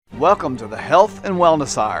Welcome to the Health and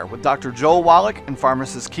Wellness Hour with Dr. Joel Wallach and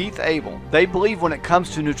pharmacist Keith Abel. They believe when it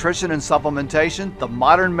comes to nutrition and supplementation, the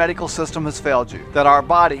modern medical system has failed you, that our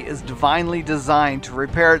body is divinely designed to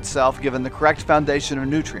repair itself given the correct foundation of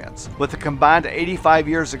nutrients. With a combined 85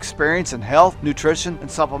 years experience in health, nutrition, and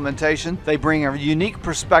supplementation, they bring a unique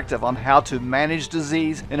perspective on how to manage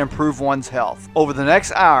disease and improve one's health. Over the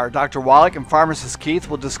next hour, Dr. Wallach and pharmacist Keith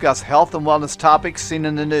will discuss health and wellness topics seen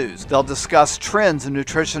in the news. They'll discuss trends in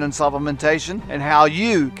nutrition and supplementation and how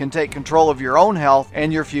you can take control of your own health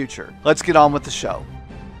and your future. Let's get on with the show.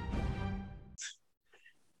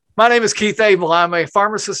 My name is Keith Abel. I'm a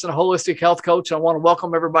pharmacist and a holistic health coach. I want to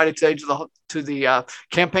welcome everybody today to the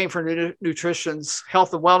Campaign for Nutrition's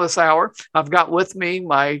Health and Wellness Hour. I've got with me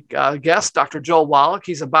my guest, Dr. Joel Wallach.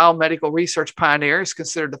 He's a biomedical research pioneer. He's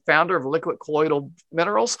considered the founder of Liquid Colloidal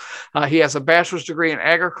Minerals. He has a bachelor's degree in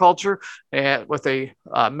agriculture with a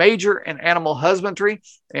major in animal husbandry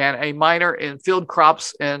and a minor in field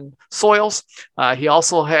crops and soils. He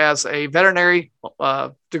also has a veterinary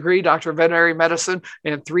degree, Doctor of Veterinary Medicine,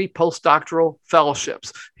 and 3 postdoctoral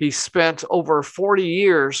fellowships. He spent over 40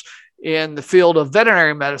 years in the field of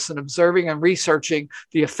veterinary medicine, observing and researching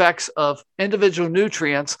the effects of individual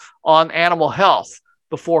nutrients on animal health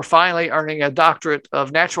before finally earning a doctorate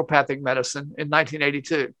of naturopathic medicine in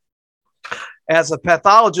 1982. As a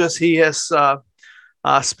pathologist, he has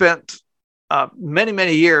spent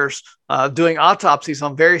many years doing autopsies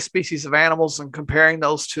on various species of animals and comparing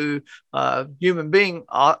those to human being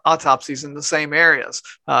autopsies in the same areas.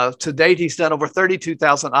 To date, he's done over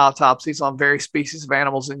 32,000 autopsies on various species of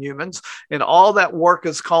animals and humans. And all that work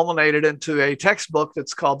has culminated into a textbook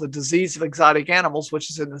that's called The Disease of Exotic Animals, which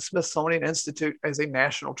is in the Smithsonian Institute as a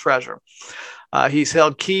national treasure. He's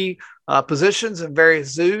held key positions in various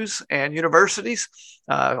zoos and universities,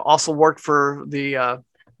 also worked for the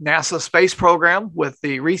NASA space program with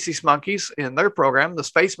the rhesus monkeys in their program, the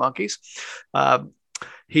Space Monkeys.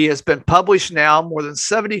 He has been published now more than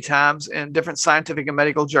 70 times in different scientific and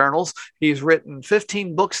medical journals. He's written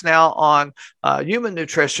 15 books now on human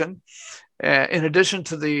nutrition. In addition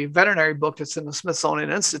to the veterinary book that's in the Smithsonian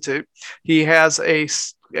Institute, he has a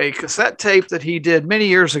cassette tape that he did many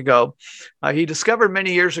years ago. He discovered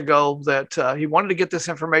many years ago that he wanted to get this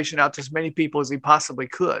information out to as many people as he possibly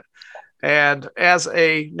could. And as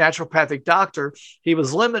a naturopathic doctor, he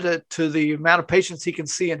was limited to the amount of patients he can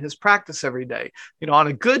see in his practice every day. You know, on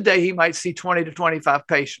a good day, he might see 20 to 25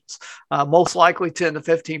 patients, most likely 10 to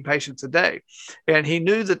 15 patients a day. And he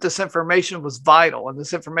knew that this information was vital and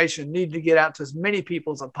this information needed to get out to as many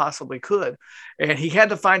people as it possibly could. And he had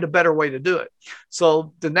to find a better way to do it.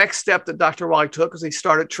 So the next step that Dr. Wallach took is he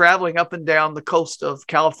started traveling up and down the coast of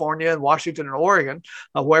California and Washington and Oregon,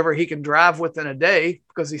 wherever he can drive within a day,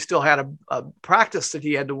 because he still had a practice that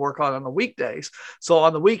he had to work on the weekdays. So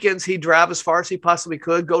on the weekends, he'd drive as far as he possibly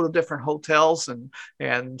could, go to different hotels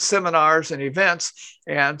and seminars and events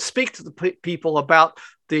and speak to the people about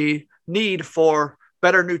the need for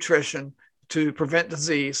better nutrition to prevent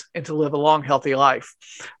disease and to live a long, healthy life.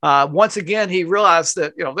 Once again, he realized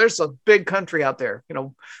that, there's a big country out there.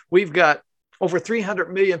 We've got over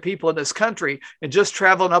 300 million people in this country, and just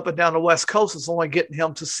traveling up and down the West Coast is only getting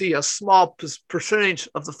him to see a small percentage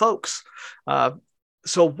of the folks.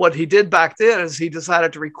 So what he did back then is he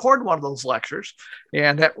decided to record one of those lectures,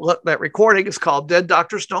 and that recording is called Dead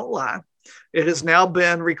Doctors Don't Lie. It has now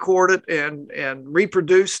been recorded and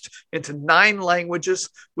reproduced into 9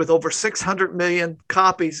 languages with over 600 million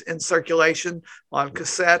copies in circulation on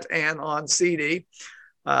cassette and on CD.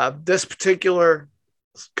 This particular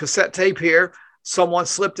cassette tape here, someone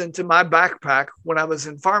slipped into my backpack when I was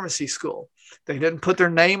in pharmacy school. They didn't put their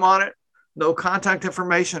name on it, no contact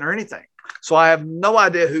information or anything. So I have no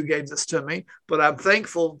idea who gave this to me, but I'm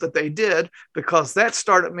thankful that they did, because that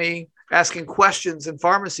started me asking questions in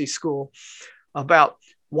pharmacy school about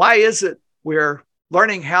why is it we're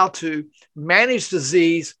learning how to manage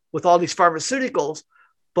disease with all these pharmaceuticals,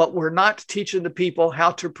 but we're not teaching the people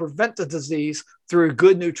how to prevent the disease through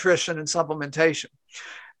good nutrition and supplementation.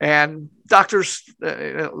 And doctors,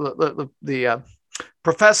 the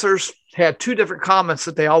professors had 2 different comments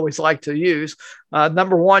that they always like to use.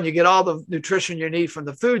 Number one, you get all the nutrition you need from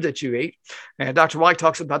the food that you eat. And Dr. White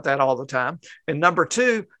talks about that all the time. And number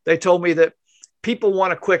 2, they told me that people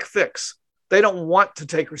want a quick fix. They don't want to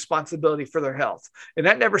take responsibility for their health. And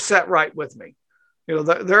that never sat right with me.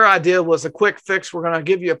 Their idea was a quick fix. We're going to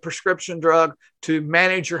give you a prescription drug to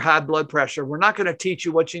manage your high blood pressure. We're not going to teach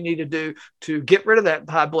you what you need to do to get rid of that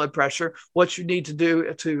high blood pressure, what you need to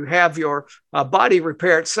do to have your body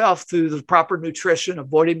repair itself through the proper nutrition,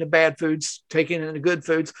 avoiding the bad foods, taking in the good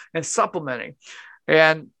foods, and supplementing.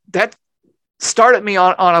 And that started me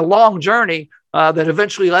on a long journey that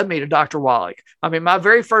eventually led me to Dr. Wallach. I mean, my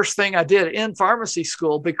very first thing I did in pharmacy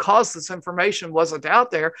school, because this information wasn't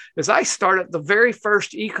out there, is I started the very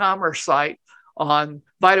first e-commerce site on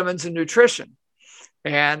vitamins and nutrition.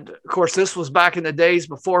 And of course, this was back in the days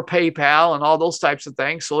before PayPal and all those types of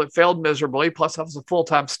things. So it failed miserably. Plus, I was a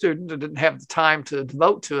full-time student and didn't have the time to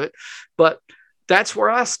devote to it. But that's where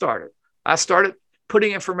I started. I started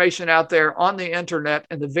putting information out there on the internet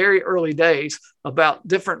in the very early days about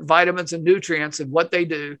different vitamins and nutrients and what they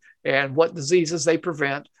do and what diseases they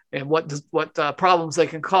prevent and what problems they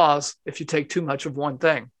can cause if you take too much of one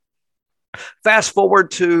thing. Fast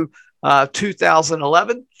forward to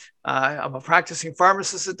 2011. I'm a practicing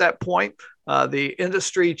pharmacist at that point. The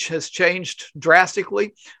industry has changed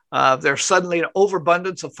drastically. There's suddenly an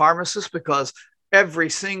overabundance of pharmacists because every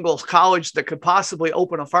single college that could possibly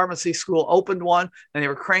open a pharmacy school opened one, and they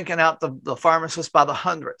were cranking out the pharmacists by the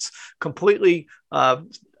hundreds, completely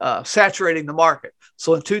saturating the market.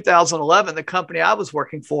 So in 2011, the company I was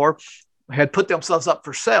working for had put themselves up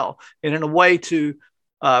for sale, and in a way to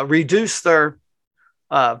reduce their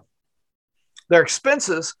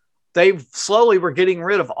expenses, they slowly were getting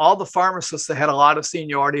rid of all the pharmacists that had a lot of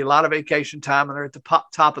seniority, a lot of vacation time, and they're at the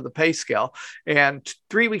top of the pay scale. And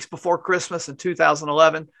 3 weeks before Christmas in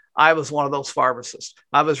 2011, I was one of those pharmacists.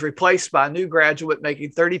 I was replaced by a new graduate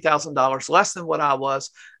making $30,000 less than what I was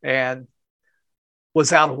and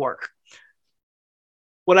was out of work.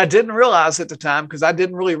 What I didn't realize at the time, because I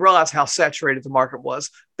didn't really realize how saturated the market was,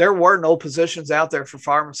 there were no positions out there for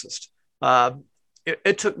pharmacists.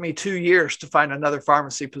 It took me 2 years to find another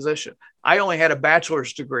pharmacy position. I only had a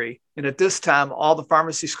bachelor's degree. And at this time, all the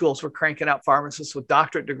pharmacy schools were cranking out pharmacists with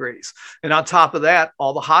doctorate degrees. And on top of that,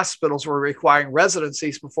 all the hospitals were requiring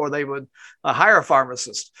residencies before they would hire a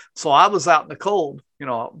pharmacist. So I was out in the cold,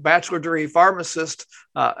 bachelor degree pharmacist,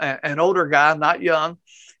 an older guy, not young.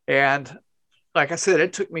 And like I said,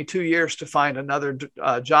 it took me 2 years to find another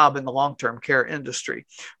job in the long-term care industry,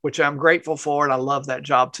 which I'm grateful for. And I love that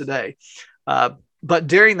job today. But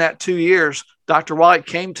during that 2 years, Dr. Wallach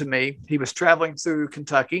came to me. He was traveling through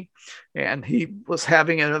Kentucky, and he was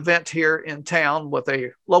having an event here in town with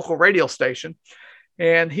a local radio station.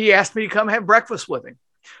 And he asked me to come have breakfast with him.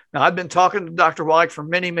 Now, I've been talking to Dr. Wallach for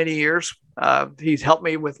many, many years. He's helped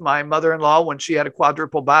me with my mother-in-law when she had a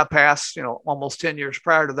quadruple bypass, almost 10 years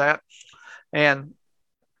prior to that. And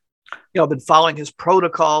I've been following his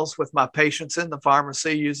protocols with my patients in the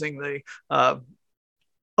pharmacy using the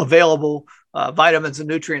available vitamins and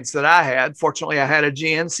nutrients that I had. Fortunately, I had a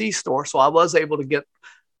GNC store, so I was able to get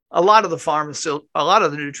a lot of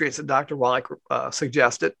the nutrients that Dr. Wallach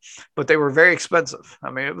suggested, but they were very expensive.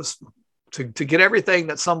 I mean, it was to get everything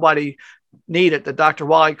that somebody needed that Dr.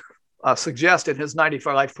 Wallach suggested in his 90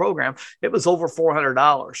 for Life program. It was over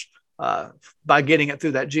 $400 by getting it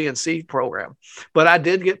through that GNC program. But I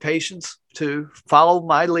did get patients to follow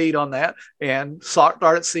my lead on that and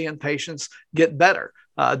started seeing patients get better.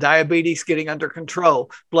 Diabetes getting under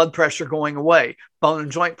control, blood pressure going away, bone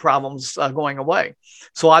and joint problems going away.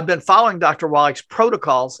 So I've been following Dr. Wallach's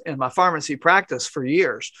protocols in my pharmacy practice for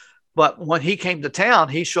years. But when he came to town,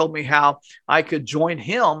 he showed me how I could join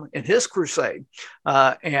him in his crusade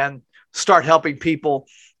and start helping people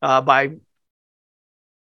by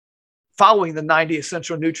following the 90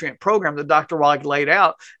 essential nutrient program that Dr. Wallach laid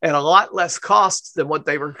out at a lot less costs than what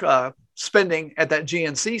they were spending at that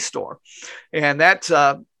GNC store. And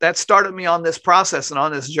that started me on this process and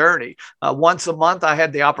on this journey. Once a month, I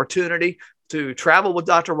had the opportunity to travel with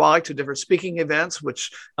Dr. Wallach to different speaking events,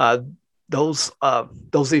 which those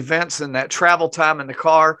events and that travel time in the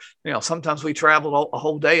car, sometimes we traveled a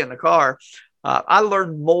whole day in the car. I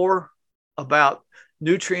learned more about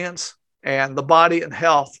nutrients and the body and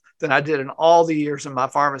health than I did in all the years of my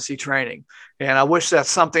pharmacy training. And I wish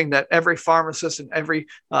that's something that every pharmacist and every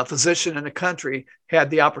physician in the country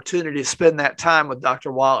had the opportunity to spend that time with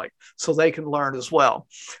Dr. Wallach so they can learn as well.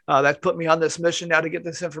 That put me on this mission now to get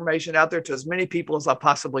this information out there to as many people as I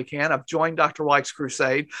possibly can. I've joined Dr. Wallach's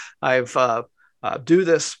crusade. I've do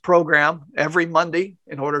this program every Monday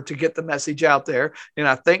in order to get the message out there. And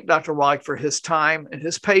I thank Dr. Wallach for his time and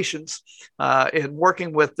his patience in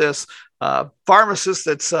working with this pharmacist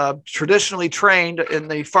that's traditionally trained in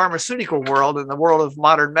the pharmaceutical world, in the world of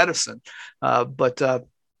modern medicine. But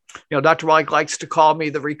Dr. Wallach likes to call me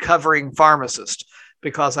the recovering pharmacist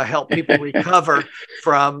because I help people recover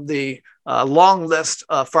from the long list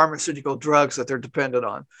of pharmaceutical drugs that they're dependent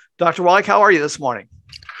on. Dr. Wallach, how are you this morning?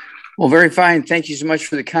 Well, very fine. Thank you so much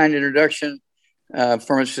for the kind introduction,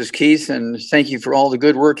 Pharmacist Keith, and thank you for all the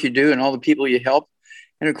good work you do and all the people you help.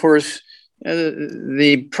 And of course,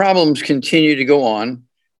 the problems continue to go on.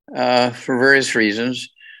 for various reasons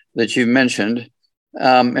that you've mentioned.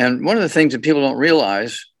 And one of the things that people don't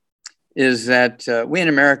realize is that we in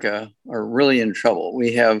America are really in trouble.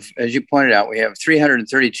 We have, as you pointed out, we have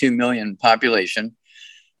 332 million population,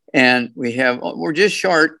 and we're just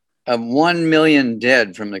short of 1 million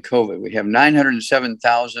dead from the COVID. We have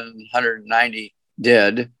 907,190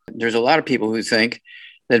 dead. There's a lot of people who think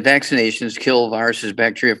that vaccinations kill viruses,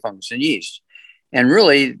 bacteria, fungus, and yeast. And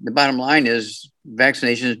really, the bottom line is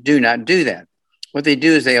vaccinations do not do that. What they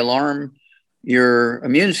do is they alarm your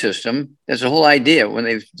immune system. That's the whole idea.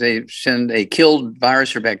 When they send a killed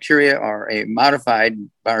virus or bacteria or a modified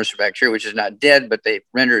virus or bacteria, which is not dead, but they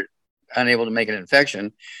render it unable to make an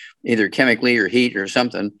infection, either chemically or heat or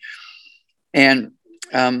something. And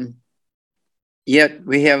yet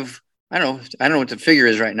we have, I don't know what the figure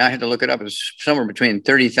is right now. I had to look it up. It's somewhere between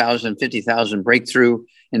 30,000 and 50,000 breakthrough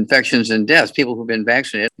infections and deaths, people who've been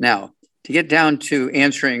vaccinated. Now, to get down to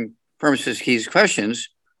answering Pharmacist Key's questions,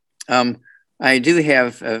 I do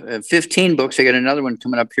have 15 books. I got another one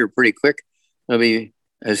coming up here pretty quick. There'll be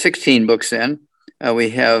 16 books then. We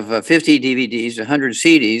have 50 DVDs, 100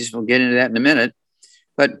 CDs. We'll get into that in a minute.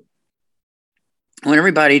 But I want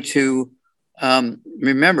everybody to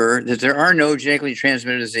remember that there are no genetically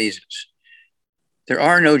transmitted diseases. There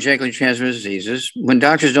are no genetically transmitted diseases. When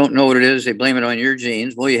doctors don't know what it is, they blame it on your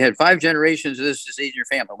genes. Well, you had 5 generations of this disease in your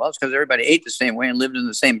family. Well, it's because everybody ate the same way and lived in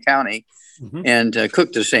the same county and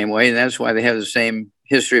cooked the same way. And that's why they have the same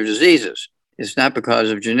history of diseases. It's not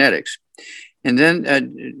because of genetics. And then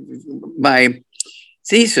my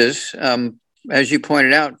thesis, as you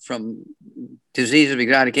pointed out, from disease of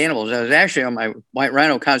exotic animals, I was actually on my white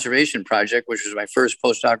rhino conservation project, which was my first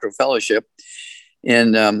postdoctoral fellowship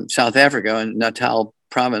in South Africa, in Natal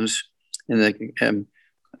province, in the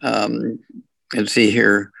let's see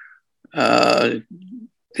here, the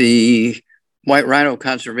white rhino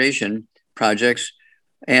conservation projects,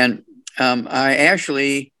 and I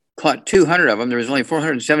actually caught 200 of them. There was only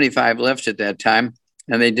 475 left at that time,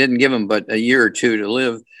 and they didn't give them but a year or two to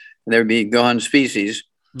live, and they would be gone species.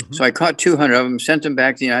 So I caught 200 of them, sent them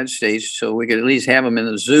back to the United States so we could at least have them in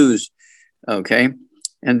the zoos. Okay,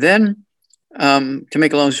 and then, to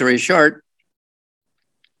make a long story short,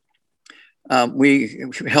 we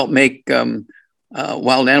helped make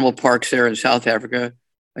wild animal parks there in South Africa,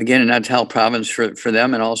 again in Natal province for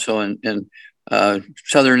them, and also in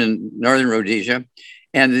southern and northern Rhodesia.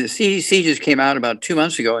 And the CDC just came out about 2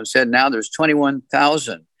 months ago and said now there's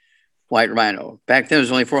 21,000 white rhino. Back then it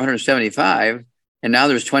was only 475, and now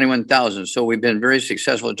there's 21,000. So we've been very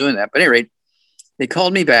successful at doing that. But at any rate, they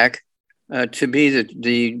called me back to be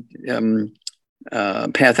the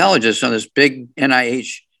pathologist on this big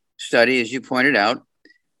NIH study, as you pointed out.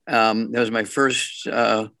 That was my first,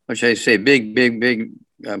 what should I say, big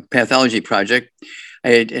pathology project.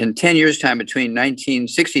 In 10 years' time, between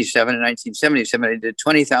 1967 and 1977, I did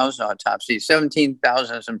 20,000 autopsies,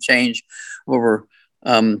 17,000 and some change over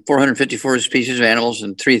 454 species of animals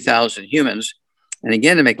and 3,000 humans. And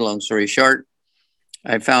again, to make a long story short,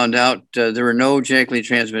 I found out there were no genetically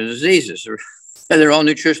transmitted diseases. They're all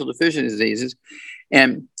nutritional deficient diseases.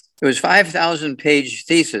 And it was 5,000-page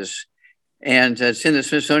thesis, and it's in the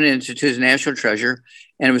Smithsonian Institute's National Treasure.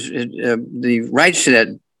 And it was the rights to that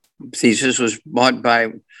thesis was bought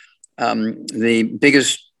by the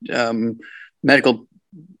biggest medical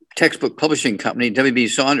textbook publishing company, W.B.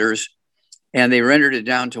 Saunders, and they rendered it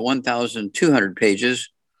down to 1,200 pages.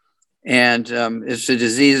 And it's the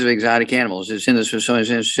disease of exotic animals. It's in the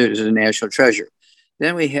Smithsonian Institute as a national treasure.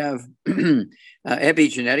 Then we have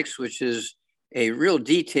epigenetics, which is a real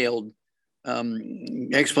detailed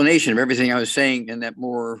explanation of everything I was saying in that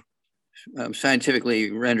more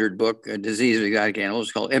scientifically rendered book, A Disease of Exotic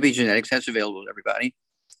Animals, called Epigenetics. That's available to everybody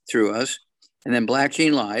through us. And then Black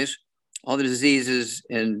Gene Lies, all the diseases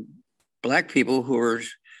in Black people who are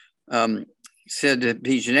said to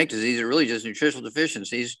be genetic disease are really just nutritional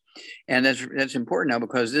deficiencies. And that's important now,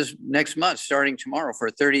 because this next month, starting tomorrow for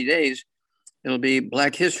 30 days, it'll be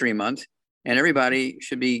Black History Month, and everybody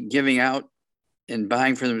should be giving out and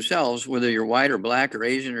buying for themselves, whether you're white or Black or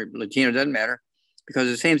Asian or Latino, doesn't matter, because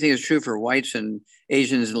the same thing is true for whites and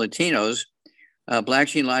Asians and Latinos. Black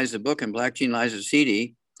Gene Lies, the book, and Black Gene Lies, the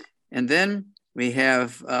CD. And then we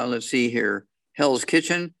have, let's see here, Hell's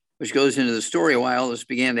Kitchen, which goes into the story of why all this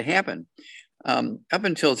began to happen. Up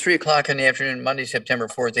until 3 o'clock in the afternoon, Monday, September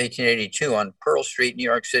 4th, 1882, on Pearl Street, New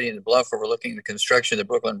York City, in the bluff overlooking the construction of the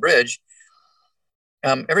Brooklyn Bridge,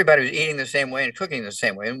 everybody was eating the same way and cooking the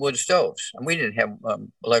same way in wood stoves. And we didn't have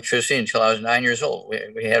electricity until I was 9 years old.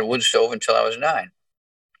 We had a wood stove until I was 9,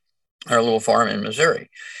 our little farm in Missouri.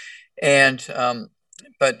 And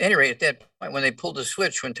but at any rate, at that when they pulled the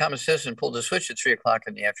switch, when Thomas Edison pulled the switch at 3 o'clock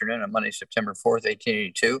in the afternoon on Monday, September 4th,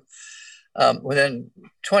 1882, within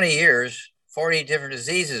 20 years, 40 different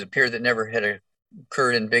diseases appeared that never had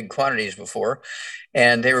occurred in big quantities before.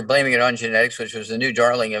 And they were blaming it on genetics, which was the new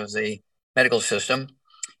darling of the medical system.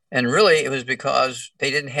 And really, it was because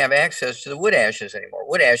they didn't have access to the wood ashes anymore.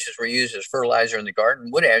 Wood ashes were used as fertilizer in the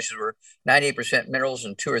garden. Wood ashes were 98% minerals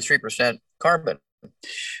and 2 or 3% carbon.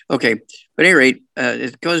 Okay, but at any rate,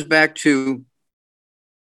 it goes back to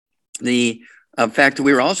the fact that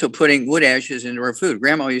we were also putting wood ashes into our food.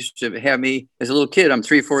 Grandma used to have me as a little kid. I'm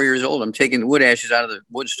 3 or 4 years old. I'm taking the wood ashes out of the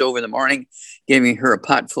wood stove in the morning, giving her a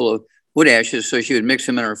pot full of wood ashes so she would mix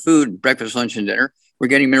them in our food, breakfast, lunch, and dinner. We're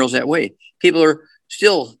getting minerals that way. People are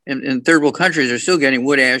still in third world countries are still getting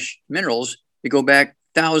wood ash minerals that go back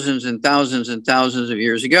thousands and thousands and thousands of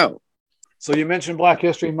years ago. So you mentioned Black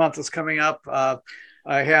History Month is coming up.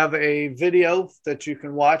 I have a video that you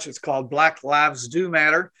can watch. It's called Black Lives Do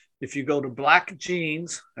Matter. If you go to Black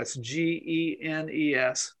Genes, that's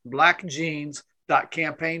GENES,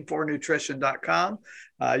 blackgenes.campaignfornutrition.com,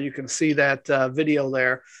 you can see that video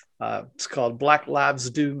there. It's called Black Lives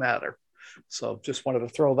Do Matter. So just wanted to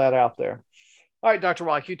throw that out there. All right, Dr.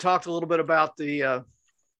 Wallach, you talked a little bit about the,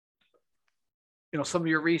 some of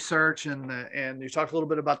your research, and you talked a little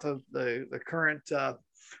bit about the current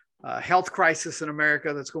health crisis in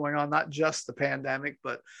America that's going on, not just the pandemic,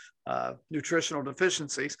 but nutritional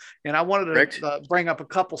deficiencies. And I wanted to bring up a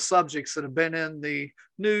couple subjects that have been in the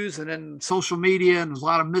news and in social media, and there's a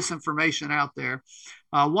lot of misinformation out there.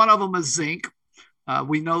 One of them is zinc.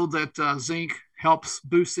 We know that zinc helps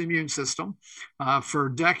boost the immune system. For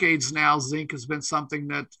decades now, zinc has been something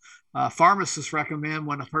that pharmacists recommend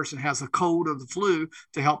when a person has a cold or the flu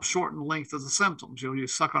to help shorten the length of the symptoms. You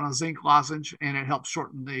suck on a zinc lozenge and it helps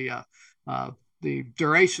shorten the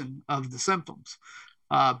duration of the symptoms.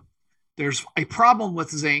 There's a problem with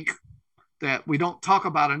zinc that we don't talk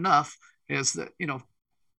about enough, is that,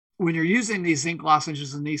 when you're using these zinc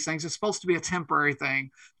lozenges and these things, it's supposed to be a temporary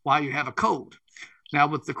thing while you have a cold. Now,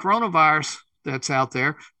 with the coronavirus that's out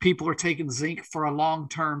there, people are taking zinc for a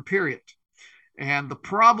long-term period. And the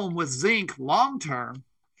problem with zinc long-term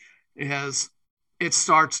is it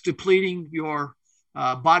starts depleting your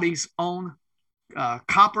body's own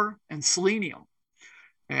copper and selenium.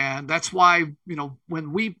 And that's why,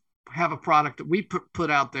 when we have a product that we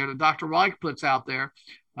put out there, that Dr. Wallach puts out there,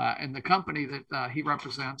 and the company that he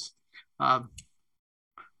represents,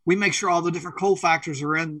 we make sure all the different cofactors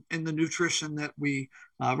are in the nutrition that we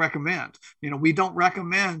recommend. We don't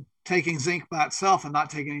recommend taking zinc by itself and not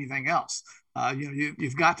taking anything else.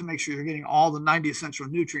 You've got to make sure you're getting all the 90 essential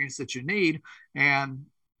nutrients that you need. And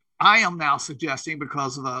I am now suggesting,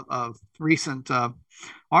 because of a recent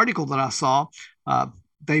article that I saw,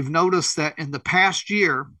 they've noticed that in the past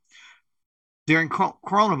year, during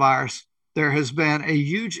coronavirus, there has been a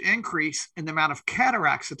huge increase in the amount of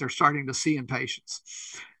cataracts that they're starting to see in patients.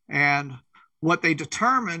 And what they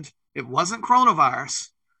determined, it wasn't coronavirus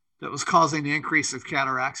that was causing the increase of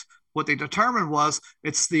cataracts. What they determined was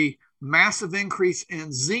it's the massive increase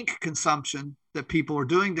in zinc consumption that people are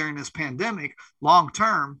doing during this pandemic long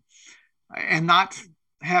term, and not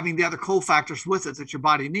having the other cofactors with it that your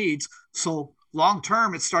body needs. So long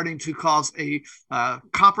term, it's starting to cause a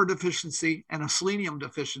copper deficiency and a selenium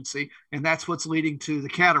deficiency, and that's what's leading to the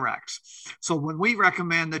cataracts. So when we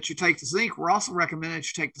recommend that you take the zinc, we're also recommending that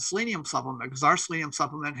you take the selenium supplement, because our selenium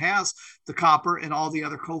supplement has the copper and all the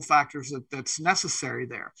other cofactors that's necessary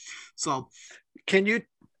there. So can you,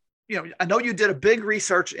 I know you did a big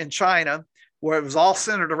research in China where it was all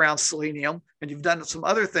centered around selenium, and you've done some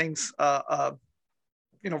other things,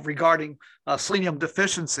 regarding selenium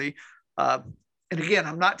deficiency. And again,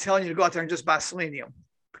 I'm not telling you to go out there and just buy selenium,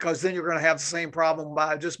 because then you're going to have the same problem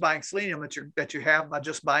by just buying selenium that you have by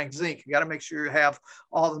just buying zinc. You got to make sure you have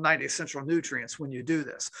all the 90 essential nutrients when you do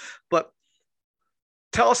this. But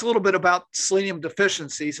tell us a little bit about selenium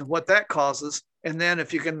deficiencies and what that causes. And then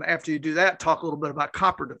if you can, after you do that, talk a little bit about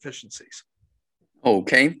copper deficiencies.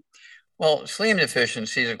 Okay. Well, selenium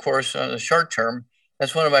deficiencies, of course, on the short term,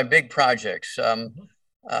 that's one of my big projects.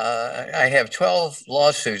 I have 12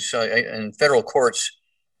 lawsuits in federal courts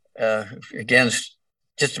against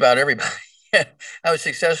just about everybody. I was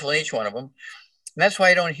successful in each one of them. And that's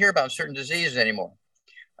why I don't hear about certain diseases anymore.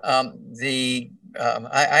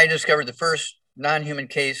 I discovered the first non-human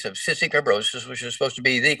case of cystic fibrosis, which is supposed to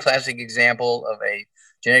be the classic example of a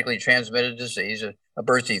genetically transmitted disease, a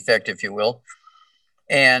birth defect, if you will.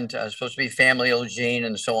 And it's supposed to be familial gene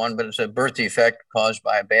and so on, but it's a birth defect caused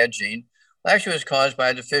by a bad gene. Well, actually, it was caused by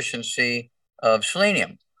a deficiency of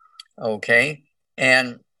selenium. Okay.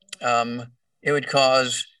 And it would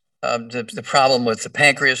cause the problem with the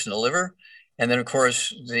pancreas and the liver. And then, of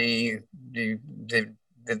course, the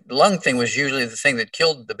lung thing was usually the thing that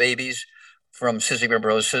killed the babies from cystic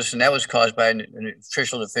fibrosis, and that was caused by a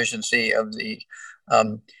nutritional deficiency of the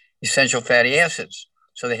essential fatty acids.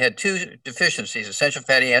 So they had two deficiencies, essential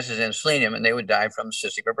fatty acids and selenium, and they would die from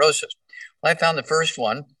cystic fibrosis. Well, I found the first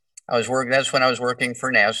one. That's when I was working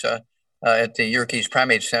for NASA at the Yerkes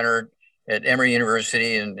Primate Center at Emory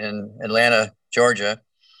University in Atlanta, Georgia.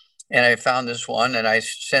 And I found this one, and I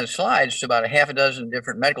sent slides to about a half a dozen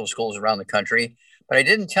different medical schools around the country. But I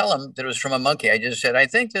didn't tell them that it was from a monkey. I just said, I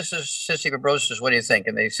think this is cystic fibrosis. What do you think?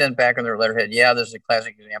 And they sent back on their letterhead, yeah, this is a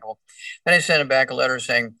classic example. Then I sent them back a letter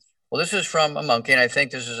saying, well, this is from a monkey, and I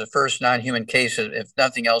think this is the first non-human case. If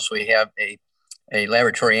nothing else, we have a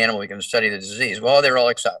laboratory animal we can study the disease. Well, they were all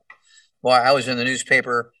excited. Well, I was in the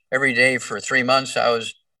newspaper every day for 3 months. I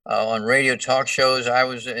was on radio talk shows. I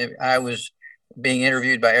was being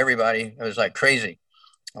interviewed by everybody. It was like crazy.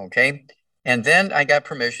 Okay. And then I got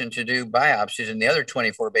permission to do biopsies in the other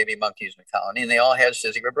 24 baby monkeys in the colony, and they all had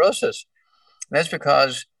cystic fibrosis. And that's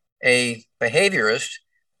because a behaviorist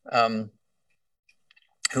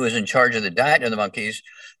who was in charge of the diet of the monkeys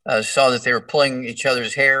saw that they were pulling each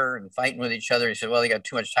other's hair and fighting with each other. He said, well, they got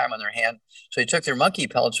too much time on their hand. So he took their monkey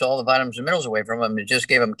pellets, all the vitamins and minerals away from them, and just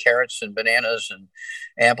gave them carrots and bananas and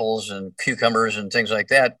apples and cucumbers and things like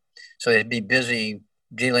that. So they'd be busy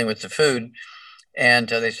dealing with the food. And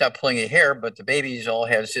they stopped pulling the hair, but the babies all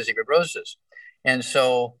had cystic fibrosis. And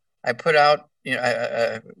so I put out,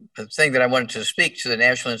 a thing that I wanted to speak to the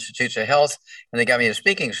National Institutes of Health, and they got me a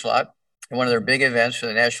speaking slot in one of their big events for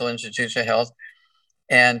the National Institutes of Health.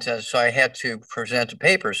 And so I had to present a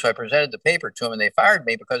paper. So I presented the paper to them, and they fired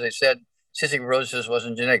me because they said cystic fibrosis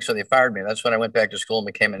wasn't genetic. So they fired me. That's when I went back to school and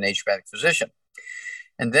became a naturopathic physician.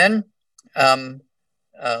 And then,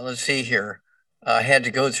 let's see here. I had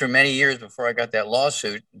to go through many years before I got that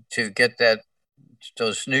lawsuit to get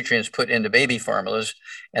those nutrients put into baby formulas.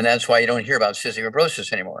 And that's why you don't hear about cystic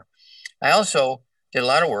fibrosis anymore. I also did a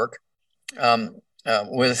lot of work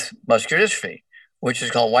with muscular dystrophy, which is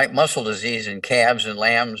called white muscle disease in calves and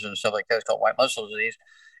lambs and stuff like that. It's called white muscle disease.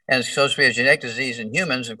 And it's supposed to be a genetic disease in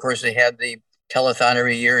humans. Of course, they had the telethon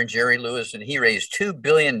every year, and Jerry Lewis, and he raised $2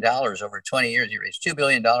 billion over 20 years. He raised $2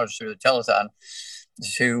 billion through the telethon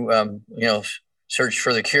to, search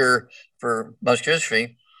for the cure for muscular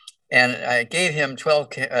dystrophy. And I gave him 12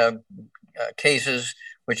 cases,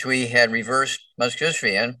 which we had reversed muscular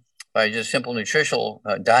dystrophy in by just simple nutritional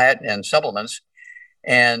diet and supplements.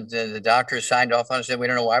 And the doctors signed off on it and said, we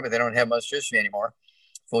don't know why, but they don't have muscular dystrophy anymore.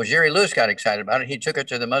 Well, Jerry Lewis got excited about it. He took it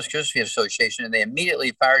to the Muscular Dystrophy Association, and they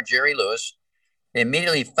immediately fired Jerry Lewis. They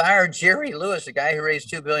immediately fired Jerry Lewis, the guy who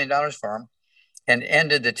raised $2 billion for him, and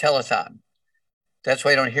ended the telethon. That's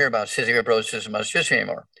why you don't hear about cystic fibrosis and muscular dystrophy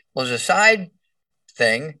anymore. Well, as a side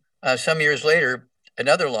thing, some years later,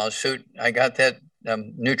 another lawsuit, I got that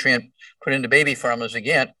nutrient put into baby formulas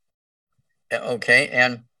again. Okay.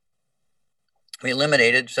 And we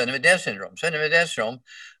eliminated sudden infant death syndrome. Sudden infant death syndrome,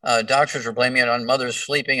 doctors were blaming it on mothers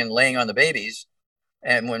sleeping and laying on the babies.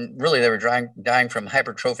 And when really they were dying from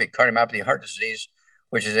hypertrophic cardiomyopathy heart disease,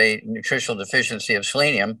 which is a nutritional deficiency of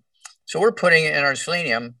selenium. So we're putting in our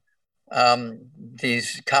selenium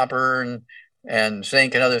these copper and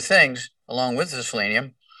zinc and other things along with the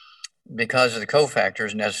selenium because of the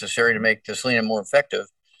cofactors necessary to make the selenium more effective.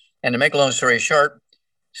 And to make a long story short,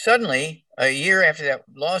 suddenly a year after that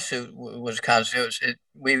lawsuit was constituted,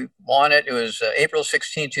 we won it. It was April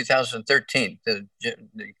 16, 2013. The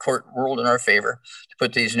court ruled in our favor to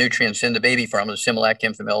put these nutrients in the baby formula, Similac,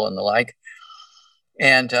 Enfamil, and the like.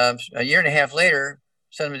 And a year and a half later,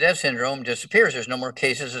 sudden infant death syndrome disappears. There's no more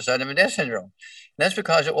cases of sudden infant death syndrome. And that's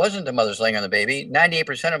because it wasn't the mothers laying on the baby. 98%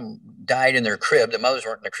 of them died in their crib. The mothers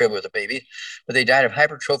weren't in the crib with the baby, but they died of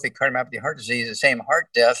hypertrophic cardiomyopathy heart disease, the same heart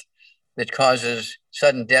death that causes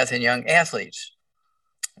sudden death in young athletes.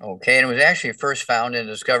 Okay, and it was actually first found and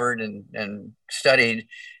discovered and studied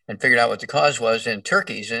and figured out what the cause was in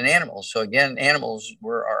turkeys and animals. So again, animals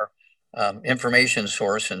were our information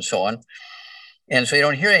source and so on. And so you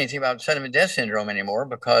don't hear anything about sudden infant death syndrome anymore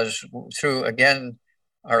because through, again,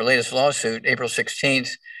 our latest lawsuit, April 16th,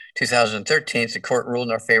 2013, the court ruled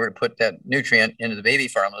in our favor to put that nutrient into the baby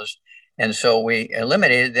formulas. And so we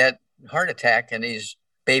eliminated that heart attack in these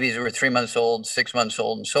babies who were 3 months old, 6 months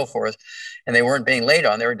old, and so forth. And they weren't being laid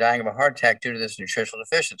on. They were dying of a heart attack due to this nutritional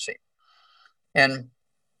deficiency. And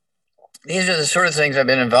these are the sort of things I've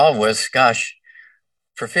been involved with, gosh,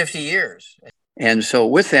 for 50 years. And so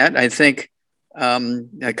with that, I think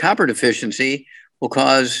a copper deficiency will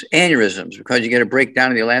cause aneurysms because you get a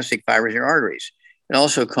breakdown of the elastic fibers in your arteries. It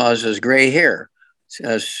also causes gray hair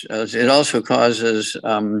It also causes,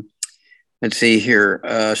 let's see here,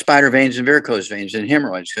 spider veins and varicose veins and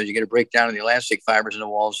hemorrhoids, because you get a breakdown of the elastic fibers in the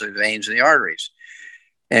walls of the veins and the arteries.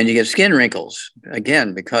 And you get skin wrinkles,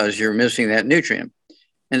 again, because you're missing that nutrient.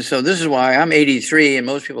 And so this is why I'm 83, and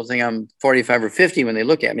most people think I'm 45 or 50 when they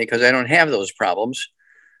look at me, because I don't have those problems.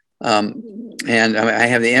 And I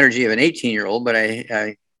have the energy of an 18-year-old, but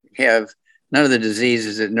I have none of the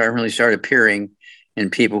diseases that normally start appearing in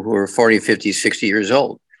people who are 40, 50, 60 years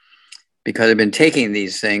old, because I've been taking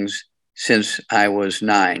these things since I was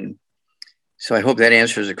 9. So I hope that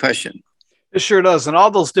answers the question. It sure does. And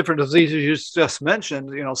all those different diseases you just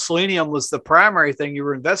mentioned, selenium was the primary thing you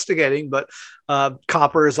were investigating, but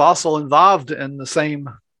copper is also involved in the same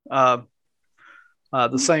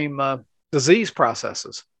disease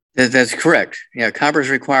processes. That's correct. Yeah, copper is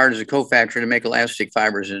required as a cofactor to make elastic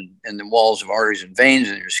fibers in the walls of arteries and veins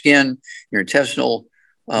in your skin, your intestinal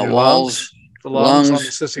walls, the lungs on the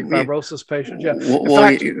cystic fibrosis patients. Yeah.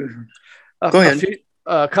 Go ahead.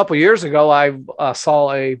 A couple of years ago, I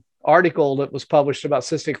saw a article that was published about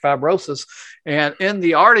cystic fibrosis, and in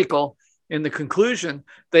the article, in the conclusion,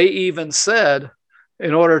 they even said,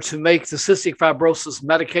 in order to make the cystic fibrosis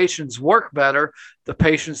medications work better, the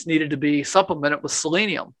patients needed to be supplemented with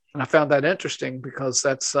selenium. And I found that interesting, because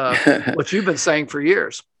that's what you've been saying for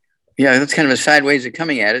years. Yeah, that's kind of a sideways of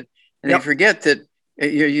coming at it. And They forget that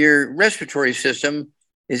your respiratory system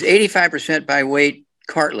is 85% by weight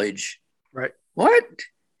cartilage. Right. What?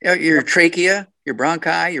 Your trachea, your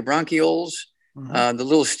bronchi, your bronchioles, the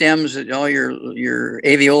little stems, all your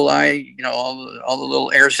alveoli, all the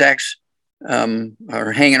little air sacs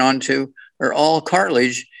are hanging on to, are all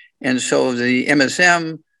cartilage. And so the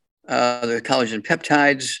MSM, the collagen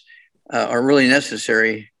peptides are really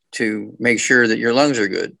necessary to make sure that your lungs are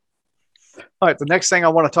good. All right. The next thing I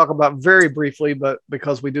want to talk about very briefly, but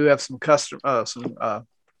because we do have some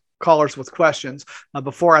callers with questions.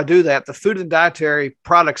 Before I do that, the food and dietary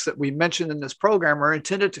products that we mentioned in this program are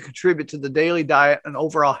intended to contribute to the daily diet and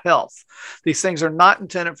overall health. These things are not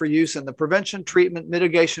intended for use in the prevention, treatment,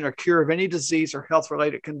 mitigation, or cure of any disease or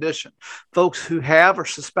health-related condition. Folks who have or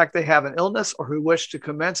suspect they have an illness, or who wish to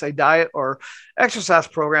commence a diet or exercise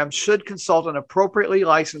program, should consult an appropriately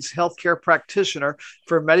licensed healthcare practitioner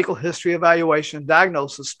for medical history evaluation,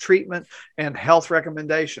 diagnosis, treatment, and health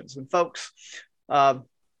recommendations. And folks,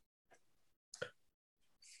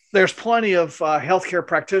 there's plenty of healthcare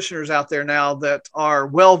practitioners out there now that are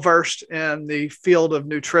well versed in the field of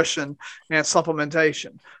nutrition and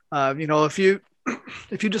supplementation. If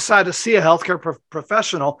you decide to see a healthcare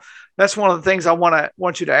professional, that's one of the things I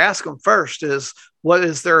want you to ask them first: is what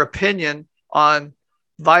is their opinion on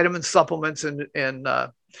vitamin supplements and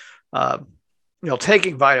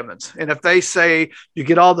taking vitamins. And if they say you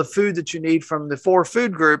get all the food that you need from the 4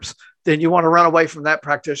 food groups, then you want to run away from that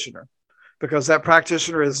practitioner, because that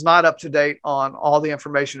practitioner is not up to date on all the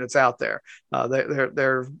information that's out there.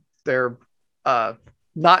 They're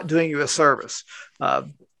not doing you a service.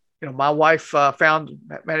 My wife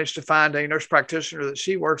managed to find a nurse practitioner that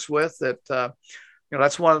she works with that,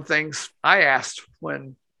 that's one of the things I asked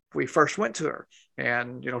when we first went to her.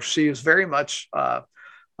 And, she is very much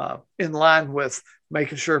in line with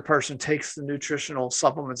making sure a person takes the nutritional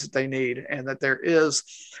supplements that they need, and that there is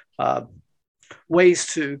ways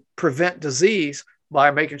to prevent disease by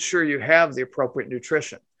making sure you have the appropriate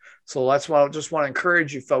nutrition. So that's why I just want to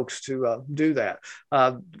encourage you folks to do that.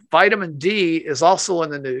 Vitamin D is also in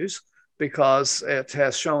the news because it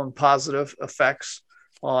has shown positive effects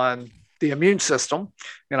on the immune system.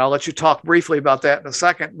 And I'll let you talk briefly about that in a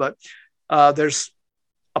second. But there's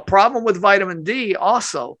a problem with vitamin D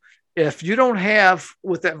also. If you don't have,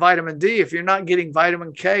 with that vitamin D, if you're not getting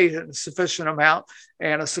vitamin K in a sufficient amount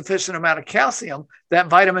and a sufficient amount of calcium, that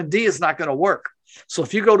vitamin D is not going to work. So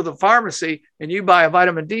if you go to the pharmacy and you buy a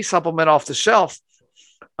vitamin D supplement off the shelf,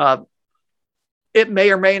 it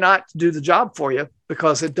may or may not do the job for you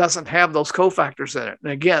because it doesn't have those cofactors in it.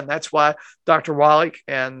 And again, that's why Dr. Wallach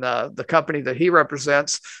and the company that he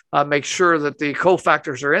represents make sure that the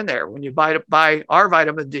cofactors are in there. When you buy our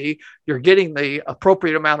vitamin D, you're getting the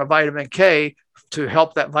appropriate amount of vitamin K to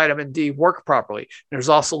help that vitamin D work properly. There's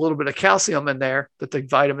also a little bit of calcium in there that the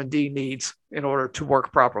vitamin D needs in order to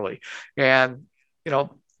work properly. And,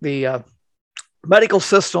 the medical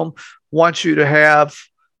system wants you to have,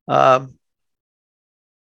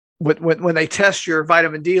 when they test your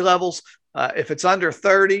vitamin D levels, if it's under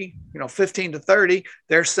 30, 15 to 30,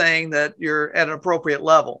 they're saying that you're at an appropriate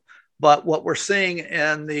level. But what we're seeing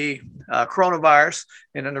in the coronavirus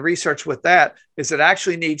and in the research with that is it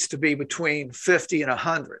actually needs to be between 50 and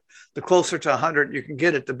 100. The closer to 100 you can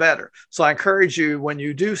get it, the better. So I encourage you, when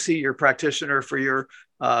you do see your practitioner for your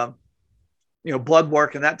blood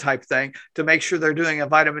work and that type of thing, to make sure they're doing a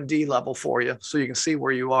vitamin D level for you so you can see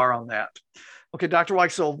where you are on that. Okay, Dr.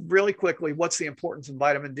 White, so really quickly, what's the importance of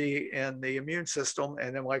vitamin D in the immune system?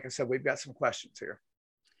 And then, like I said, we've got some questions here.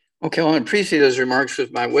 Okay, well, I'm precede those remarks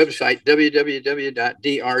with my website,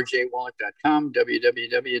 www.drjwallach.com,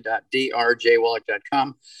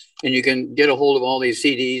 www.drjwallach.com. And you can get a hold of all these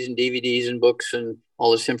CDs and DVDs and books and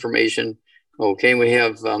all this information. Okay, we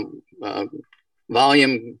have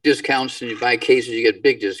volume discounts, and you buy cases, you get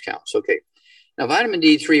big discounts. Okay, now vitamin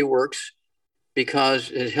D3 works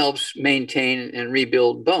because it helps maintain and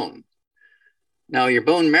rebuild bone. Now, your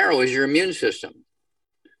bone marrow is your immune system.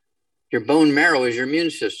 Your bone marrow is your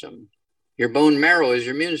immune system. Your bone marrow is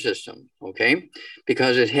your immune system, okay?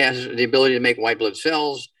 Because it has the ability to make white blood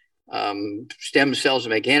cells, stem cells to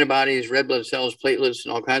make antibodies, red blood cells, platelets,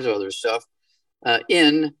 and all kinds of other stuff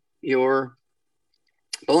in your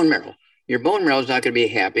bone marrow. Your bone marrow is not going to be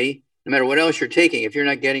happy no matter what else you're taking. If you're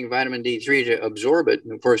not getting vitamin D3 to absorb it,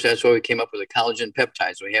 and of course, that's why we came up with the collagen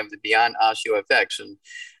peptides. We have the Beyond OsteoFX,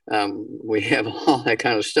 and we have all that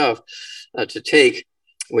kind of stuff to take,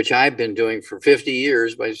 which I've been doing for 50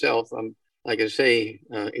 years myself. I'm, like I say,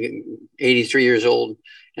 83 years old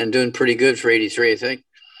and doing pretty good for 83, I think.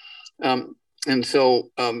 And so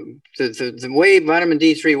the way vitamin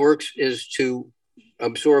D3 works is to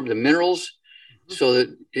absorb the minerals so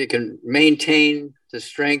that it can maintain the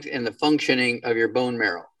strength and the functioning of your bone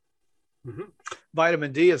marrow. Mm-hmm.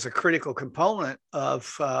 Vitamin D is a critical component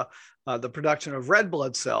of the production of red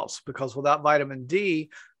blood cells, because without vitamin D,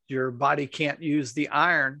 your body can't use the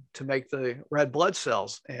iron to make the red blood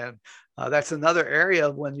cells. And that's another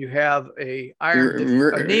area when you have a iron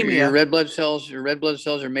anemia. Your red blood cells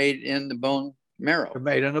are made in the bone marrow. They're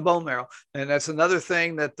made in the bone marrow. And that's another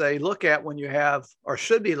thing that they look at when you have, or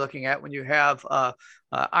should be looking at when you have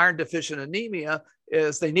iron deficient anemia,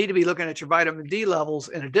 is they need to be looking at your vitamin D levels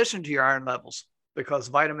in addition to your iron levels, because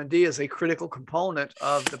vitamin D is a critical component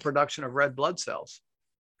of the production of red blood cells.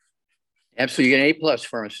 Absolutely. You get an A+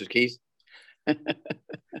 pharmacist, Keith.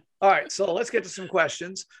 All right, so let's get to some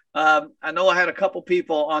questions. I know I had a couple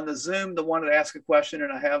people on the Zoom that wanted to ask a question,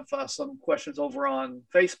 and I have some questions over on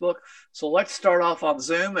Facebook. So let's start off on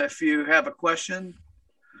Zoom. If you have a question.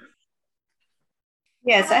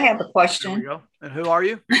 Yes, I have a question. There we go. And who are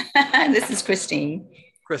you? This is Christine.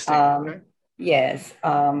 Christine, okay. Yes,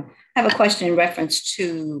 I have a question in reference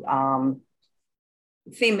to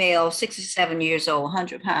female, 67 years old,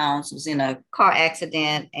 100 pounds, was in a car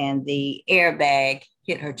accident and the airbag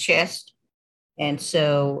hit her chest. And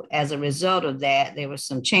so as a result of that, there were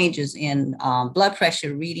some changes in blood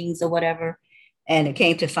pressure readings or whatever. And it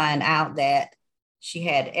came to find out that she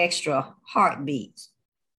had extra heartbeats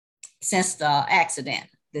since the accident.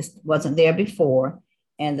 This wasn't there before.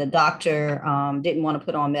 And the doctor didn't want to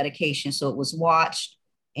put on medication. So it was watched,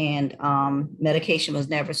 and medication was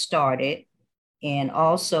never started. And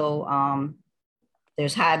also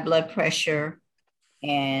there's high blood pressure,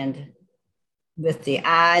 and with the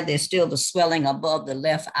eye, there's still the swelling above the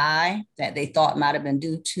left eye that they thought might have been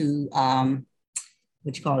due to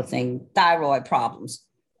thyroid problems.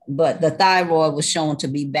 But the thyroid was shown to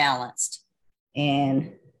be balanced,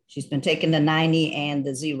 and she's been taking the 90 and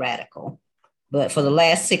the Z-Radical. But for the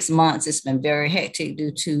last 6 months, it's been very hectic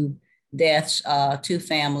due to deaths, 2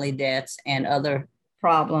 family deaths and other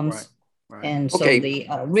problems. Right. Right. And so the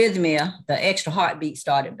arrhythmia, the extra heartbeat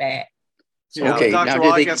started back. So, yeah, Dr.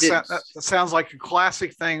 White, that sounds like a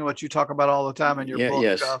classic thing, what you talk about all the time in your book.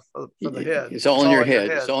 Yes. For the head. It's all in your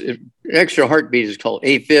head. Extra heartbeat is called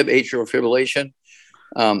AFib, atrial fibrillation.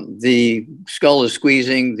 The skull is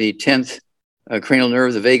squeezing the 10th cranial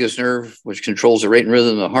nerve, the vagus nerve, which controls the rate and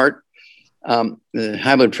rhythm of the heart. The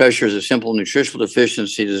high blood pressure is a simple nutritional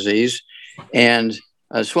deficiency disease. And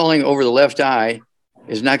swelling over the left eye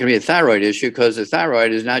is not going to be a thyroid issue, because the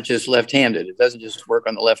thyroid is not just left-handed. It doesn't just work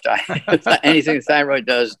on the left eye. Anything the thyroid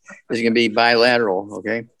does is going to be bilateral,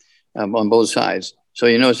 okay, on both sides. So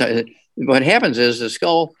you know, what happens is the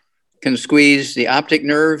skull can squeeze the optic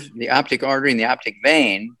nerve, the optic artery, and the optic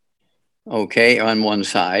vein, okay, on one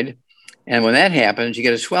side. And when that happens, you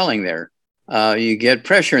get a swelling there. You get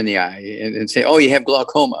pressure in the eye and say, oh, you have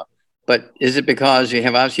glaucoma. But is it because you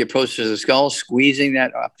have osteoporosis of the skull squeezing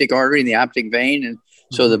that optic artery and the optic vein? And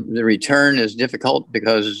so the return is difficult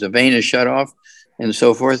because the vein is shut off and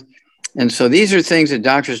so forth. And so these are things that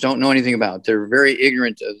doctors don't know anything about. They're very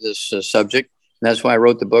ignorant of this subject. And that's why I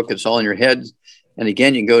wrote the book. It's all in your head. And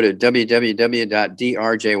again, you can go to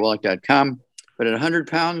www.drjwallach.com. But at 100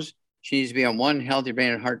 pounds, she needs to be on one healthy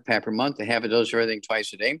brain and heart pack per month, a half a dose of everything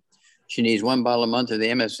twice a day. She needs 1 bottle a month of the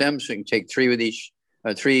MSM, so you can take 3 with each,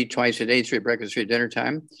 3 twice a day, 3 at breakfast, 3 at dinner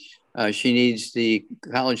time. She needs the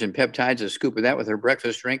collagen peptides, a scoop of that with her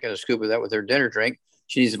breakfast drink and a scoop of that with her dinner drink.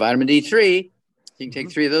 She needs the vitamin D3. You can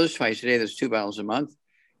take 3 of those twice a day. That's 2 bottles a month.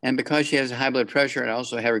 And because she has high blood pressure, I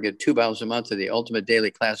also have her get 2 bottles a month of the Ultimate Daily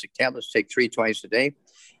Classic tablets, take 3 twice a day.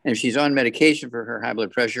 And if she's on medication for her high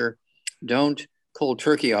blood pressure, don't cold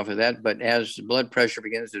turkey off of that. But as the blood pressure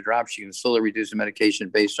begins to drop, she can slowly reduce the medication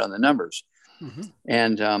based on the numbers.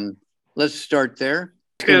 And let's start there.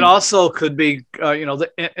 It also could be,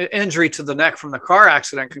 the injury to the neck from the car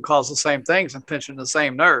accident can cause the same things and pinching the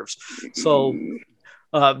same nerves. So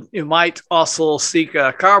you might also seek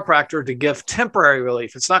a chiropractor to give temporary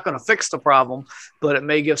relief. It's not going to fix the problem, but it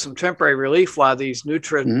may give some temporary relief while these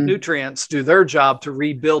nutrients do their job to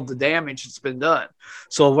rebuild the damage that's been done.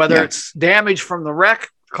 So whether it's damage from the wreck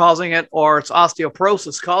causing it or it's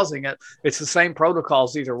osteoporosis causing it, it's the same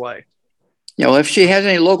protocols either way. Yeah, well, if she has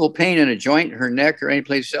any local pain in a joint, her neck or any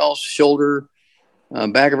place else, shoulder,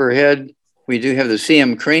 back of her head, we do have the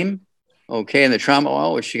CM cream, and the trauma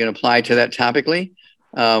oil, which you can apply to that topically.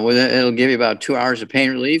 It'll give you about 2 hours of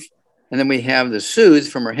pain relief. And then we have the Soothe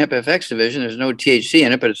from our Hemp FX division. There's no THC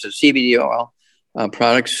in it, but it's a CBD oil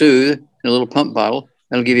product, Soothe, in a little pump bottle.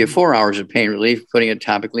 That'll give you 4 hours of pain relief, putting it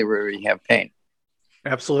topically where you have pain.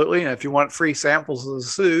 Absolutely. And if you want free samples of the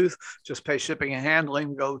Soothe, just pay shipping and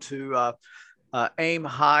handling. Go to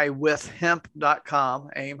aimhighwithhemp.com,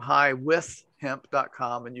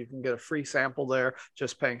 aimhighwithhemp.com, and you can get a free sample there,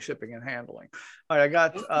 just paying shipping and handling. All right, I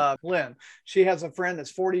got Lynn. She has a friend that's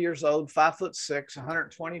 40 years old, 5'6",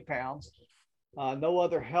 120 pounds, no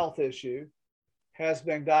other health issue, has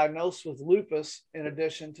been diagnosed with lupus in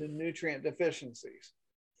addition to nutrient deficiencies.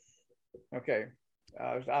 Okay.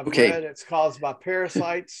 I've read it's caused by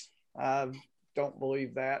parasites. Don't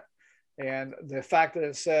believe that. And the fact that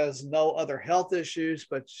it says no other health issues,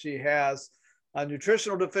 but she has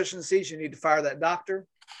nutritional deficiencies, you need to fire that doctor,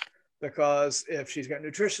 because if she's got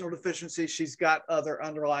nutritional deficiencies, she's got other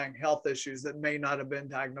underlying health issues that may not have been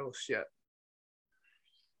diagnosed yet.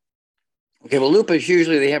 Okay, well, lupus,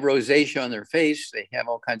 usually they have rosacea on their face. They have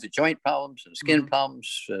all kinds of joint problems and skin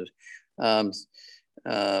problems,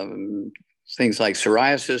 things like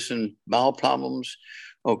psoriasis and bowel problems.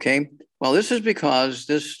 Okay, well, this is because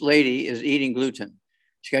this lady is eating gluten.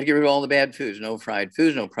 She got to get rid of all the bad foods, no fried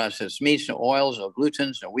foods, no processed meats, no oils, no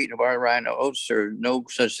glutens, no wheat, no barley, rye, no oats, or no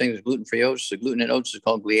such thing as gluten-free oats. The gluten in oats is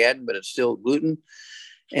called gliadin, but it's still gluten.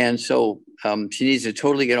 And so she needs to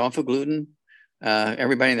totally get off of gluten.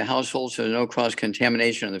 Everybody in the household, so there's no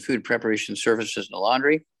cross-contamination on the food preparation surfaces and the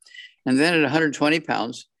laundry. And then at 120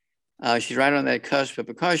 pounds, she's right on that cusp. But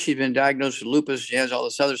because she's been diagnosed with lupus, she has all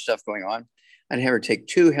this other stuff going on. I'd have her take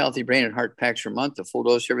 2 healthy brain and heart packs per month, a full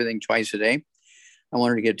dose of everything twice a day. I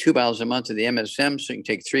want her to get 2 bottles a month of the MSM, so you can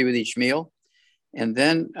take 3 with each meal. And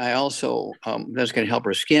then I also, that's going to help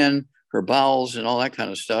her skin, her bowels, and all that kind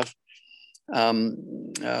of stuff.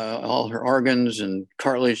 All her organs and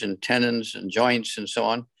cartilage and tendons and joints and so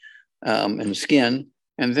on, and skin.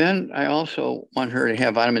 And then I also want her to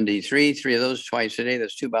have vitamin D3, 3 of those twice a day.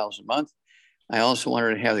 That's 2 bottles a month. I also want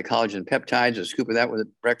her to have the collagen peptides, a scoop of that with a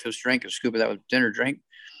breakfast drink, a scoop of that with dinner drink.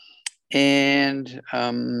 And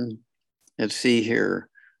let's see here.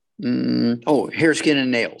 Hair, skin, and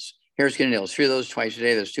nails. Hair, skin, and nails. 3 of those twice a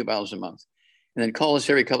day. That's 2 bottles a month. And then call us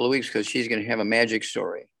every couple of weeks, because she's going to have a magic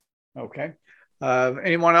story. Okay.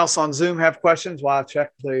 Anyone else on Zoom have questions? While I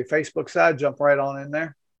check the Facebook side, jump right on in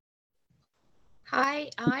there. Hi,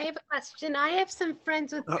 I have a question. I have some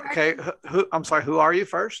friends with Okay. I'm sorry. Who are you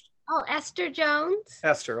first? Oh, Esther Jones.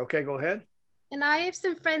 Esther. Okay, go ahead. And I have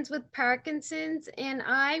some friends with Parkinson's, and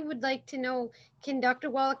I would like to know, can Dr.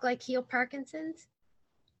 Wallach heal Parkinson's?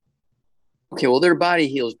 Okay, well, their body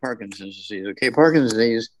heals Parkinson's disease. Okay, Parkinson's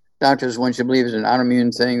disease, doctors want you to believe is an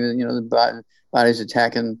autoimmune thing. That, the body's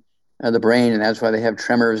attacking the brain, and that's why they have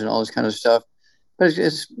tremors and all this kind of stuff. But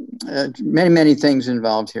it's many, many things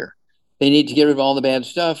involved here. They need to get rid of all the bad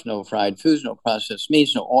stuff: no fried foods, no processed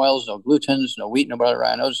meats, no oils, no glutens, no wheat, no barley,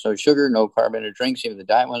 rye, no oats, no sugar, no carbonated drinks. Even the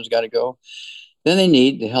diet one's got to go. Then they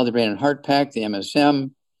need the Healthy Brain and Heart Pack, the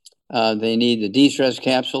MSM. They need the de-stress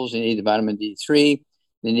capsules. They need the vitamin D3.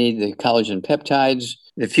 They need the collagen peptides,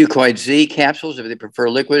 the Fucoid Z capsules. If they prefer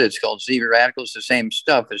liquid, it's called Z Radicals. The same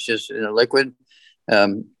stuff. It's just in a liquid.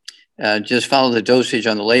 Just follow the dosage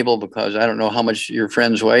on the label, because I don't know how much your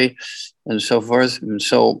friends weigh and so forth. And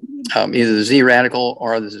so either the Z Radical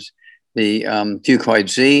or the Fucoid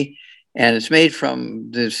Z. and it's made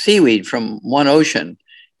from the seaweed from one ocean,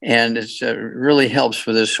 and it really helps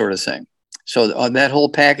with this sort of thing. So that whole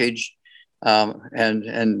package,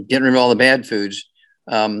 and getting rid of all the bad foods,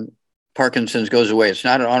 Parkinson's goes away. It's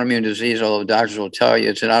not an autoimmune disease, although doctors will tell you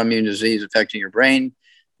it's an autoimmune disease affecting your brain.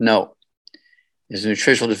 No, it's a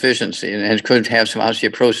nutritional deficiency, and it could have some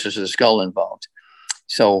osteoporosis of the skull involved.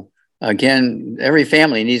 So again, every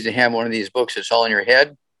family needs to have one of these books. It's all in your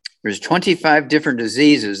head. There's 25 different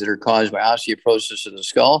diseases that are caused by osteoporosis of the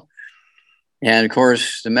skull. And of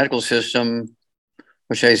course, the medical system,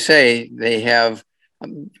 which I say they have,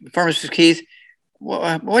 pharmacist Keith,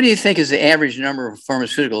 what do you think is the average number of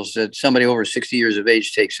pharmaceuticals that somebody over 60 years of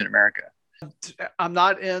age takes in America? I'm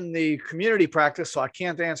not in the community practice, so I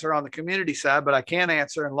can't answer on the community side, but I can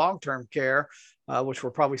answer in long-term care, which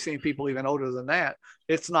we're probably seeing people even older than that.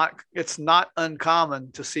 It's not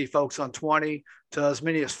uncommon to see folks on 20 to as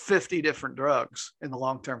many as 50 different drugs in the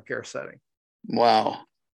long-term care setting. Wow.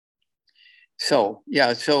 So,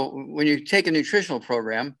 yeah. So when you take a nutritional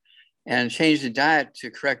program and change the diet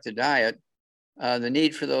to correct the diet, the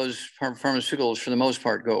need for those pharmaceuticals, for the most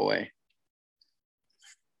part, go away.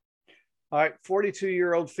 All right.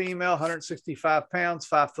 42-year-old female, 165 pounds,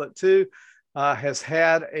 5'2", has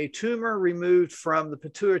had a tumor removed from the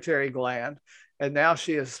pituitary gland, and now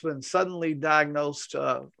she has been suddenly diagnosed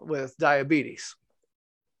with diabetes.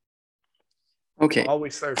 Okay.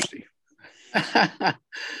 Always thirsty.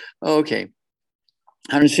 Okay.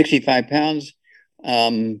 165 pounds,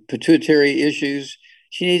 pituitary issues.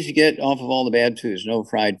 She needs to get off of all the bad foods. No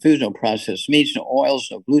fried foods, no processed meats, no oils,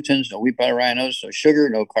 no glutens, no wheat butter rhinos, no sugar,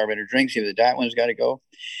 no carbonated drinks. Even the diet one's got to go.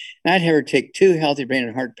 And I'd have her take 2 healthy brain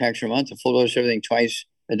and heart packs a month, a full dose of everything twice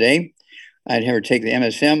a day. I'd have her take the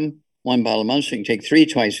MSM, 1 bottle a month, so you can take 3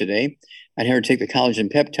 twice a day. I'd have her take the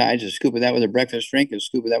collagen peptides, a scoop of that with her breakfast drink, a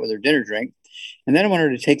scoop of that with her dinner drink. And then I want her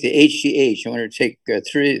to take the HGH. I want her to take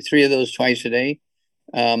three of those twice a day.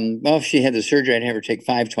 Well, if she had the surgery, I'd have her take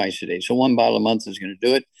 5 twice a day. So 1 bottle a month is going to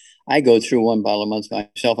do it. I go through 1 bottle a month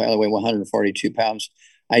myself. I only weigh 142 pounds.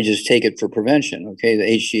 I just take it for prevention. Okay. The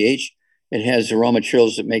HGH, it has the raw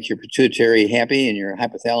materials that make your pituitary happy and your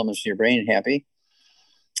hypothalamus and your brain happy.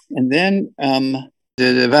 And then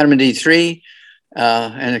the vitamin D3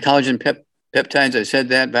 and the collagen peptides, I said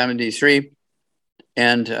that, vitamin D3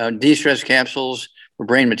 and de-stress capsules for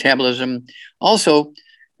brain metabolism. Also,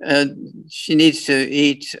 she needs to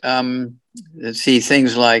eat,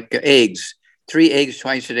 things like eggs, 3 eggs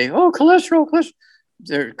twice a day. Oh, cholesterol.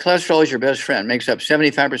 Cholesterol is your best friend. Makes up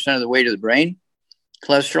 75% of the weight of the brain,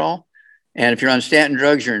 cholesterol. And if you're on statin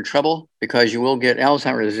drugs, you're in trouble because you will get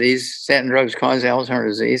Alzheimer's disease. Statin drugs cause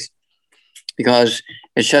Alzheimer's disease because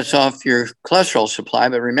it shuts off your cholesterol supply.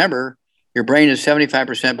 But remember, your brain is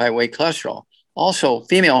 75% by weight cholesterol. Also,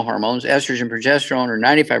 female hormones, estrogen, progesterone, are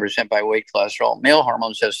 95% by weight cholesterol. Male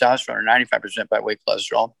hormones, testosterone, are 95% by weight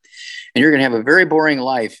cholesterol. And you're going to have a very boring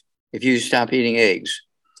life if you stop eating eggs.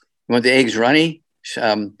 You want the eggs runny?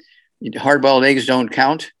 Hard-boiled eggs don't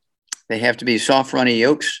count. They have to be soft, runny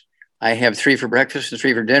yolks. I have 3 for breakfast and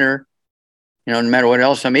 3 for dinner. You know, no matter what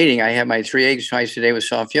else I'm eating, I have my 3 eggs twice a day with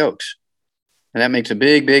soft yolks. And that makes a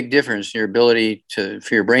big, big difference in your ability for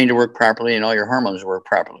your brain to work properly and all your hormones to work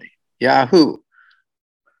properly. Yahoo.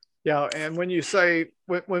 Yeah, and when we say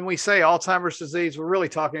Alzheimer's disease, we're really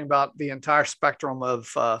talking about the entire spectrum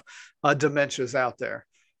of dementias out there.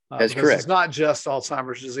 That's correct. It's not just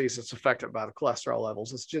Alzheimer's disease that's affected by the cholesterol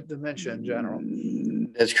levels. It's just dementia in general.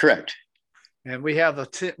 That's correct. And we have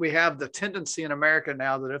the tendency in America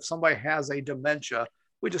now that if somebody has a dementia,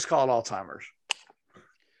 we just call it Alzheimer's.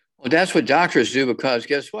 Well, that's what doctors do because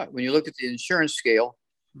guess what? When you look at the insurance scale,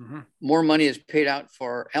 more money is paid out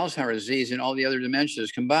for Alzheimer's disease than all the other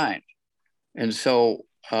dementias combined. And so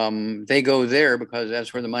they go there because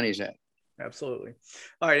that's where the money's at. Absolutely.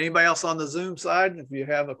 All right. Anybody else on the Zoom side? If you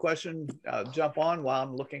have a question, jump on while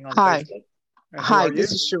I'm looking on Facebook. Hi,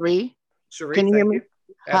 this is Cherie. Cherie, can you hear me?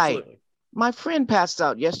 Absolutely. Hi. My friend passed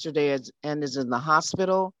out yesterday and is in the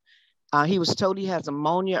hospital. He was told he has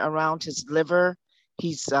ammonia around his liver.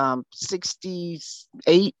 He's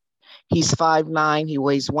 68. He's 5'9". He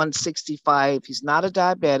weighs 165. He's not a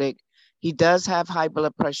diabetic. He does have high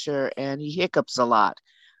blood pressure and he hiccups a lot.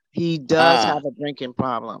 He does have a drinking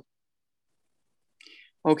problem.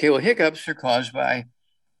 Okay, well, hiccups are caused by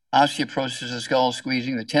osteoporosis of the skull,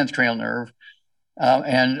 squeezing the 10th cranial nerve,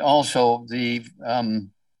 and also the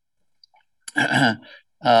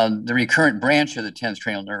recurrent branch of the 10th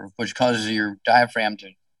cranial nerve, which causes your diaphragm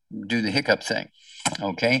to do the hiccup thing.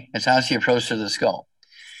 Okay, it's osteoporosis of the skull.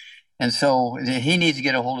 And so he needs to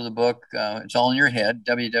get a hold of the book. It's all in your head,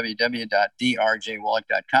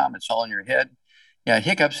 www.drjwallach.com. It's all in your head. Yeah,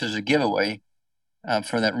 hiccups is a giveaway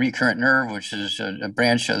for that recurrent nerve, which is a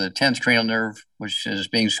branch of the 10th cranial nerve, which is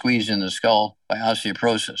being squeezed in the skull by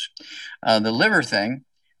osteoporosis. The liver thing,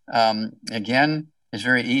 again, is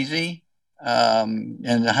very easy, and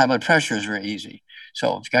the high blood pressure is very easy.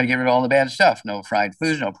 So it's got to get rid of all the bad stuff. No fried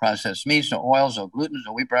foods, no processed meats, no oils, no gluten,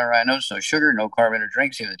 no wheat, brown, rye oats, no sugar, no carbonated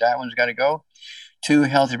drinks. Even the diet one's got to go. 2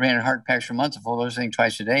 healthy brain and heart packs per month, a full dose thing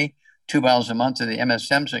twice a day. 2 bottles a month of the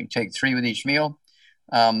MSM, so you can take 3 with each meal.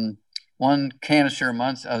 1 canister a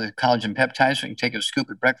month of the collagen peptides, so you can take a scoop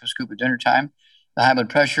at breakfast, scoop at dinner time. The high blood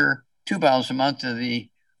pressure, 2 bottles a month of the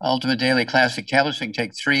Ultimate Daily Classic tablets, so you can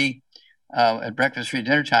take 3 at breakfast, 3 at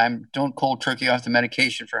dinner time. Don't cold turkey off the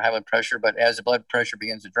medication for high blood pressure, but as the blood pressure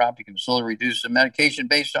begins to drop, you can slowly reduce the medication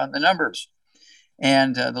based on the numbers.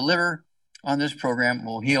 And the liver on this program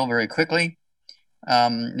will heal very quickly.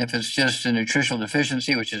 If it's just a nutritional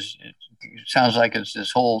deficiency, which is, it sounds like it's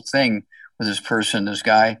this whole thing with this person, this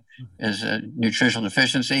guy is a nutritional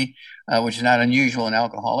deficiency, which is not unusual in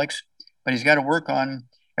alcoholics, but he's got to work on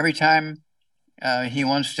every time he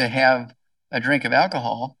wants to have a drink of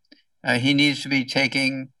alcohol, he needs to be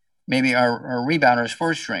taking maybe our Rebound or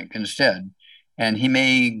sports drink instead. And he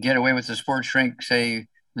may get away with the sports drink, say, in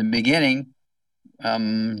the beginning,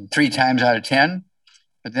 3 times out of 10.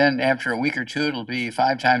 But then after a week or two, it'll be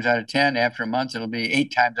 5 times out of 10. After a month, it'll be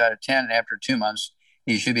 8 times out of 10. And after 2 months,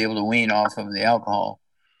 he should be able to wean off of the alcohol.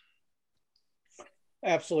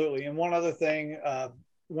 Absolutely. And one other thing,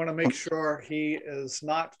 want to make sure he is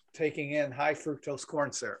not taking in high fructose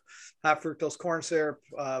corn syrup. High fructose corn syrup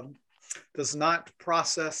does not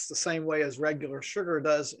process the same way as regular sugar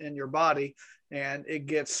does in your body, and it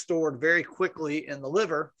gets stored very quickly in the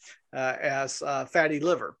liver as fatty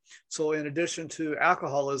liver. So in addition to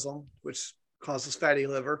alcoholism, which causes fatty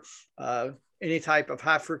liver, any type of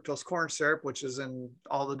high fructose corn syrup, which is in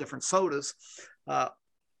all the different sodas,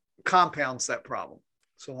 compounds that problem.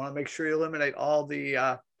 So I want to make sure you eliminate all the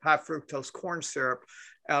high fructose corn syrup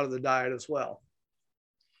out of the diet as well.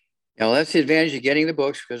 Yeah, well, that's the advantage of getting the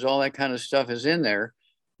books, because all that kind of stuff is in there.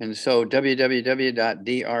 And so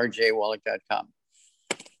www.drjwallach.com.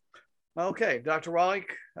 Okay, Dr.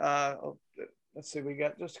 Wallach, let's see, we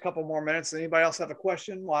got just a couple more minutes. Anybody else have a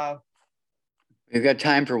question? Wow. We've got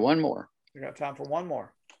time for one more. We got time for one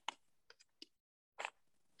more.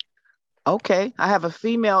 Okay, I have a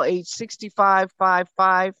female age 65,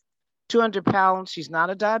 5'5", 200 pounds. She's not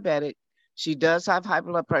a diabetic. She does have high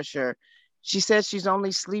blood pressure. She says she's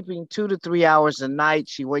only sleeping 2 to 3 hours a night.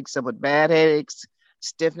 She wakes up with bad headaches,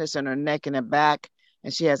 stiffness in her neck and her back,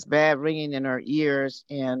 and she has bad ringing in her ears,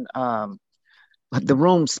 and the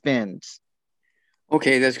room spins.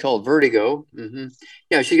 Okay, that's called vertigo. Mm-hmm.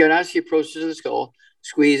 Yeah, she got osteoporosis of the skull,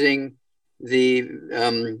 squeezing the,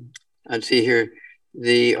 let's see here,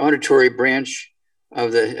 the auditory branch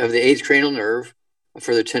of the 8th cranial nerve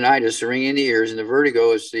for the tinnitus, the ringing in the ears, and the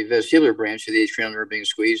vertigo is the vestibular branch of the 8th cranial nerve being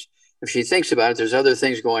squeezed. If she thinks about it, there's other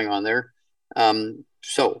things going on there.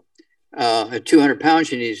 At 200 pounds,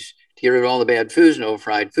 she needs to get rid of all the bad foods, no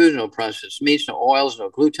fried foods, no processed meats, no oils, no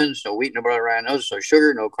glutens, no wheat, no brown, rye oats, no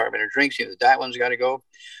sugar, no carbonated drinks. Even the diet one's got to go.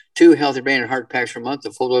 2 healthy brain and heart packs per month, the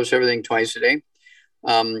full dose, everything twice a day.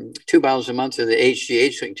 2 bottles a month of the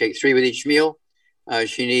HGH, so you can take 3 with each meal.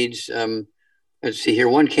 She needs, let's see here,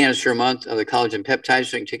 1 canister a month of the collagen peptides,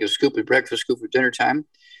 so you can take a scoop at breakfast, scoop at dinner time.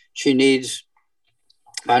 She needs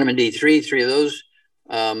vitamin D3, 3 of those.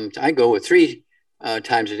 I go with 3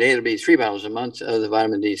 times a day. It'll be 3 bottles a month of the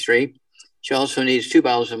vitamin D3. She also needs 2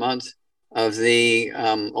 bottles a month of the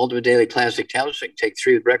Ultimate Daily Classic tablets. So you can take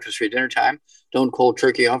 3 with breakfast, 3 at dinner time. Don't cold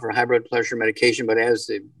turkey off her high blood pressure medication, but as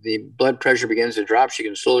the blood pressure begins to drop, she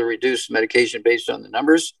can slowly reduce the medication based on the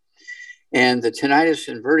numbers. And the tinnitus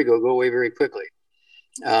and vertigo go away very quickly.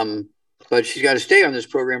 But she's got to stay on this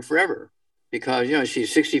program forever, because, you know,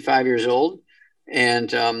 she's 65 years old, and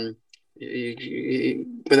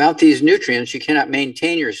without these nutrients, you cannot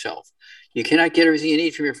maintain yourself. You cannot get everything you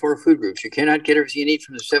need from your 4 food groups. You cannot get everything you need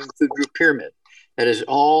from the 7 food group pyramid. That is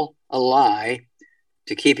all a lie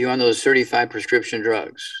to keep you on those 35 prescription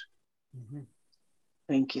drugs. Mm-hmm.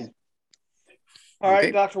 Thank you. All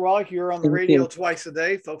right, Dr. Wallach, you're on the radio twice a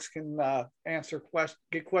day. Folks can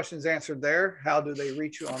get questions answered there. How do they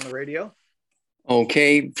reach you on the radio?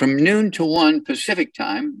 Okay, from noon to 1 Pacific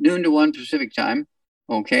time,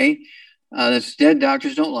 okay? That's Dead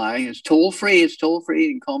Doctors Don't Lie. It's toll free. You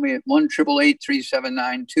can call me at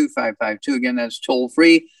 1-888-379-2552. Again, that's toll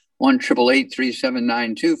free,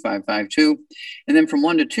 1-888-379-2552. And then from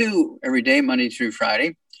 1 to 2 every day, Monday through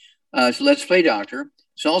Friday. So Let's Play Doctor.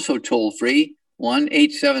 It's also toll free,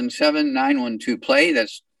 1-877-912-PLAY.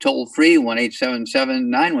 That's toll free,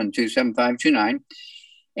 1-877-912-7529.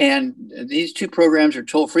 And these two programs are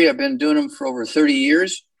toll free. I've been doing them for over 30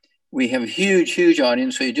 years. We have a huge, huge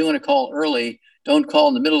audience. So you do want to call early. Don't call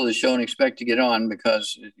in the middle of the show and expect to get on,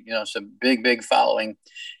 because it's a big, big following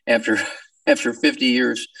after 50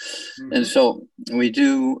 years. Mm-hmm. And so we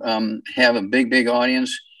do have a big, big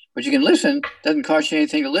audience, but you can listen. Doesn't cost you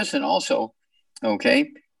anything to listen also. Okay.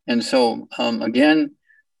 And so again,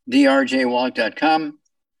 drjwallach.com,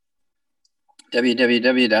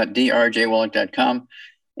 www.drjwallach.com.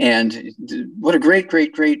 And what a great,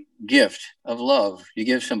 great, great gift of love. You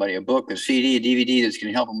give somebody a book, a CD, a DVD that's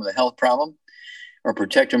going to help them with a health problem or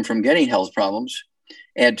protect them from getting health problems,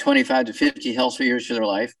 add 25 to 50 healthy years to their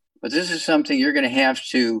life. But this is something you're going to have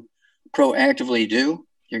to proactively do.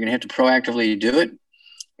 You're going to have to proactively do it.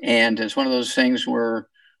 And it's one of those things where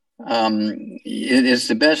it is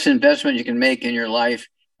the best investment you can make in your life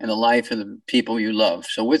and the life of the people you love.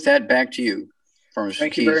 So with that, back to you.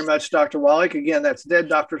 Thank you very much, Dr. Wallach. Again, that's Dead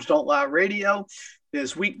Doctors Don't Lie Radio. It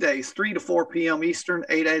is weekdays, 3 to 4 p.m. Eastern,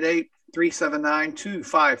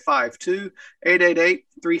 888-379-2552,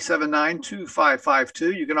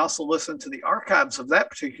 888-379-2552. You can also listen to the archives of that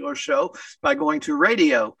particular show by going to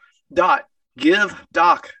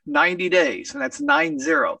radio.givedoc90days, and that's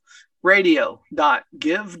 90.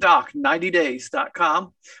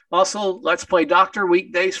 radio.givedoc90days.com. Also, Let's Play Doctor,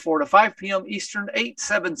 weekdays 4 to 5 p.m. Eastern,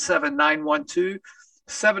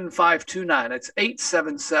 877-912-7529. That's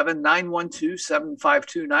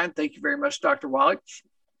 877-912-7529. Thank you very much, Dr. Wallach.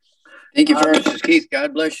 Thank you, Pharmacist Keith.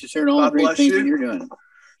 God bless you, sir, and all the great things that you're doing.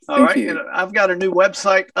 All right. And I've got a new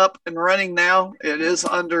website up and running now. It is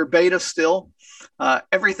under beta still.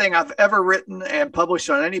 Everything I've ever written and published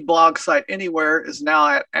on any blog site anywhere is now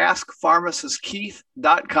at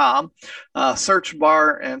askpharmacistkeith.com. Search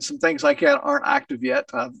bar and some things like that aren't active yet.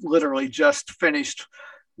 I've literally just finished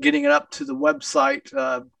getting it up to the website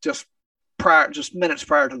just minutes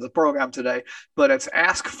prior to the program today. But it's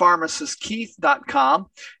askpharmacistkeith.com.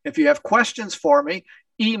 If you have questions for me,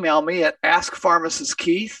 email me at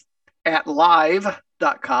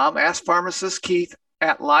askpharmacistkeith@live.com,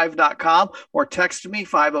 askpharmacistkeith@live.com, or text me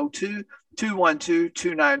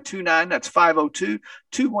 502-212-2929. That's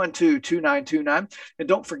 502-212-2929. And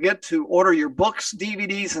don't forget to order your books,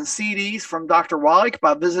 DVDs, and CDs from Dr. Wallach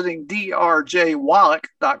by visiting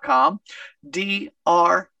drjwallach.com,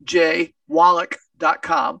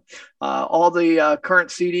 drjwallach.com. All the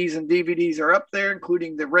current CDs and DVDs are up there,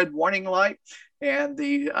 including the Red Warning Light, and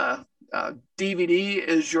the DVD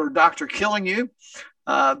is Your Doctor Killing You.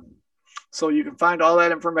 So you can find all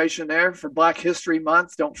that information there for Black History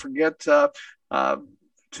Month. Don't forget to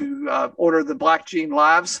order the Black Gene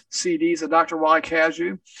Lives CDs that Dr. Wallach has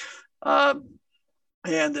you. And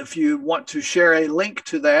if you want to share a link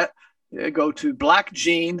to that, go to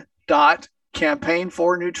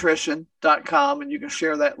blackgene.campaignfornutrition.com and you can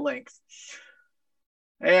share that link.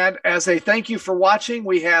 And as a thank you for watching,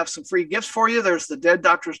 we have some free gifts for you. There's the Dead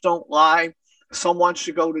Doctors Don't Lie, Someone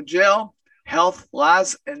Should Go to Jail, Health,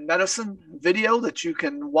 Lies, and Medicine video that you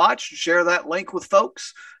can watch and share that link with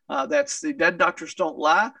folks. That's the Dead Doctors Don't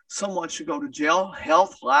Lie, Someone Should Go to Jail,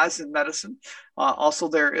 Health, Lies, and Medicine. Also,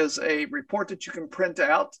 there is a report that you can print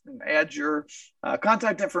out and add your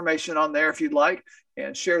contact information on there if you'd like,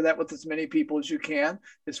 and share that with as many people as you can.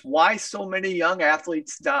 It's Why So Many Young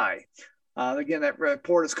Athletes Die. Again, that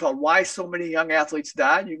report is called Why So Many Young Athletes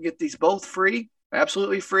Die. You can get these both free,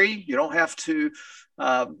 absolutely free. You don't have to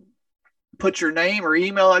put your name or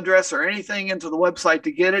email address or anything into the website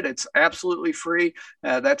to get it. It's absolutely free.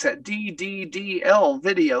 That's at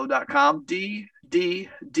dddlvideo.com,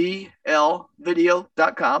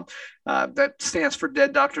 dddlvideo.com. That stands for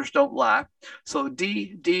Dead Doctors Don't Lie. So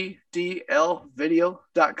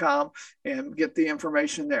dddlvideo.com and get the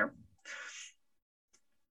information there.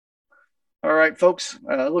 All right, folks,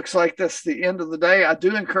 looks like that's the end of the day. I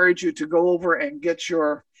do encourage you to go over and get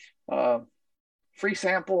your free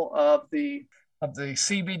sample of the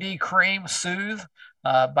CBD cream Soothe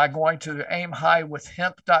by going to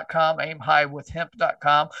aimhighwithhemp.com,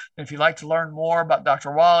 aimhighwithhemp.com. And if you'd like to learn more about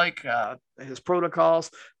Dr. Wallach, his protocols,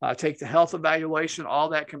 take the health evaluation, all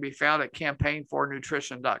that can be found at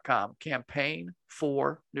campaignfornutrition.com,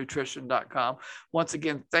 campaignfornutrition.com. Once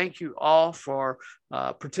again, thank you all for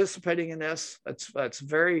participating in this. It's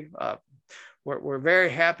very we're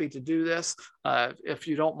very happy to do this. If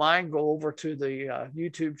you don't mind, go over to the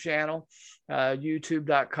YouTube channel,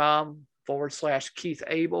 youtube.com/Keith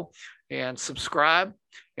Abel, and subscribe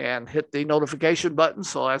and hit the notification button.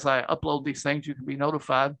 So as I upload these things, you can be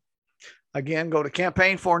notified. Again, go to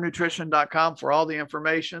campaignfornutrition.com for all the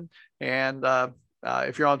information. And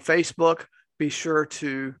if you're on Facebook, be sure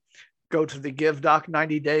to go to the Give Doc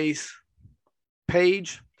 90 Days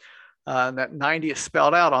page. That 90 is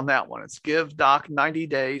spelled out on that one. It's Give Doc 90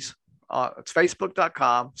 Days. It's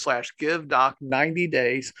facebook.com/Give Doc 90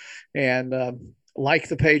 Days. And like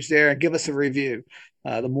the page there and give us a review.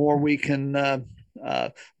 The more we can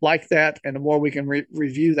like that and the more we can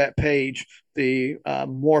review that page, the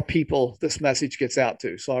more people this message gets out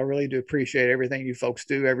to. So I really do appreciate everything you folks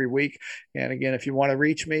do every week. And again, if you want to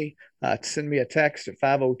reach me, send me a text at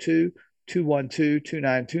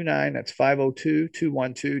 502-212-2929. That's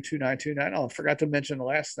 502-212-2929. Oh, I forgot to mention the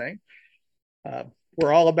last thing.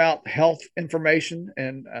 We're all about health information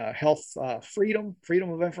and health freedom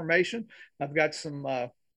of information. I've got some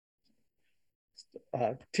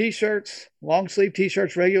t-shirts, long sleeve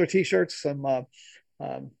t-shirts, regular t-shirts, some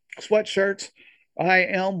sweatshirts. I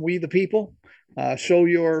am We the People. Show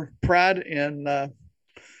your pride in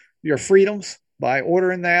your freedoms by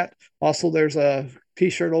ordering that. Also, there's a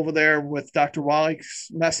t-shirt over there with Dr. Wallach's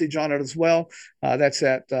message on it as well. That's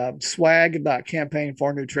at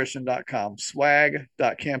swag.campaignfornutrition.com.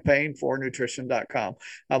 swag.campaignfornutrition.com.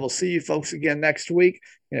 I will see you folks again next week.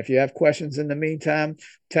 And if you have questions in the meantime,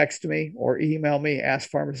 text me or email me,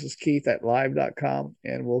 askpharmacistkeith@live.com,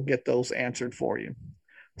 and we'll get those answered for you.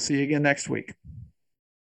 See you again next week.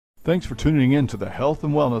 Thanks for tuning in to the Health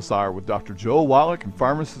and Wellness Hour with Dr. Joel Wallach and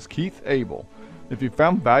pharmacist Keith Abel. If you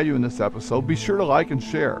found value in this episode, be sure to like and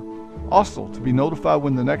share. Also, to be notified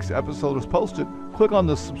when the next episode is posted, click on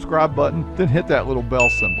the subscribe button, then hit that little bell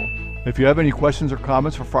symbol. If you have any questions or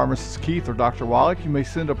comments for Pharmacist Keith or Dr. Wallach, you may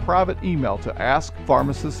send a private email to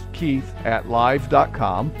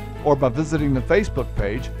askpharmacistkeith@live.com or by visiting the Facebook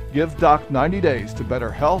page, Give Doc 90 Days to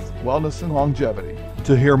Better Health, Wellness, and Longevity.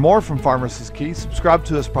 To hear more from Pharmacist Keith, subscribe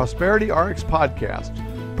to his Prosperity RX podcast.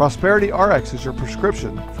 Prosperity RX is your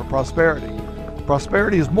prescription for prosperity.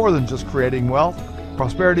 Prosperity is more than just creating wealth.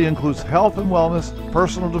 Prosperity includes health and wellness,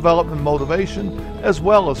 personal development motivation, as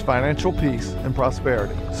well as financial peace and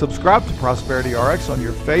prosperity. Subscribe to Prosperity RX on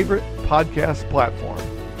your favorite podcast platform.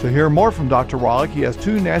 To hear more from Dr. Wallach, he has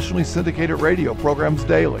 2 nationally syndicated radio programs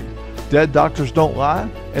daily, Dead Doctors Don't Lie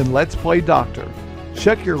and Let's Play Doctor.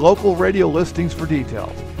 Check your local radio listings for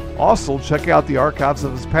details. Also, check out the archives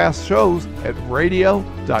of his past shows at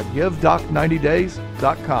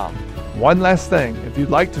radio.givedoc90days.com. One last thing, if you'd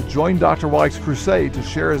like to join Dr. Wallach's crusade to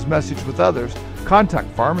share his message with others, contact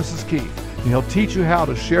Pharmacist Keith, and he'll teach you how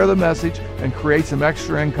to share the message and create some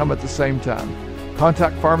extra income at the same time.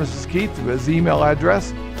 Contact Pharmacist Keith through his email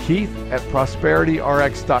address,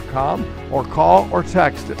 keith@prosperityrx.com, or call or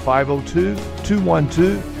text at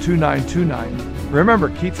 502-212-2929. Remember,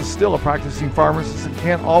 Keith is still a practicing pharmacist and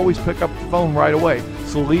can't always pick up the phone right away,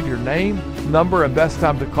 so leave your name, number, and best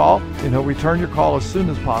time to call, and he'll return your call as soon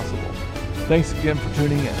as possible. Thanks again for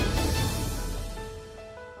tuning in.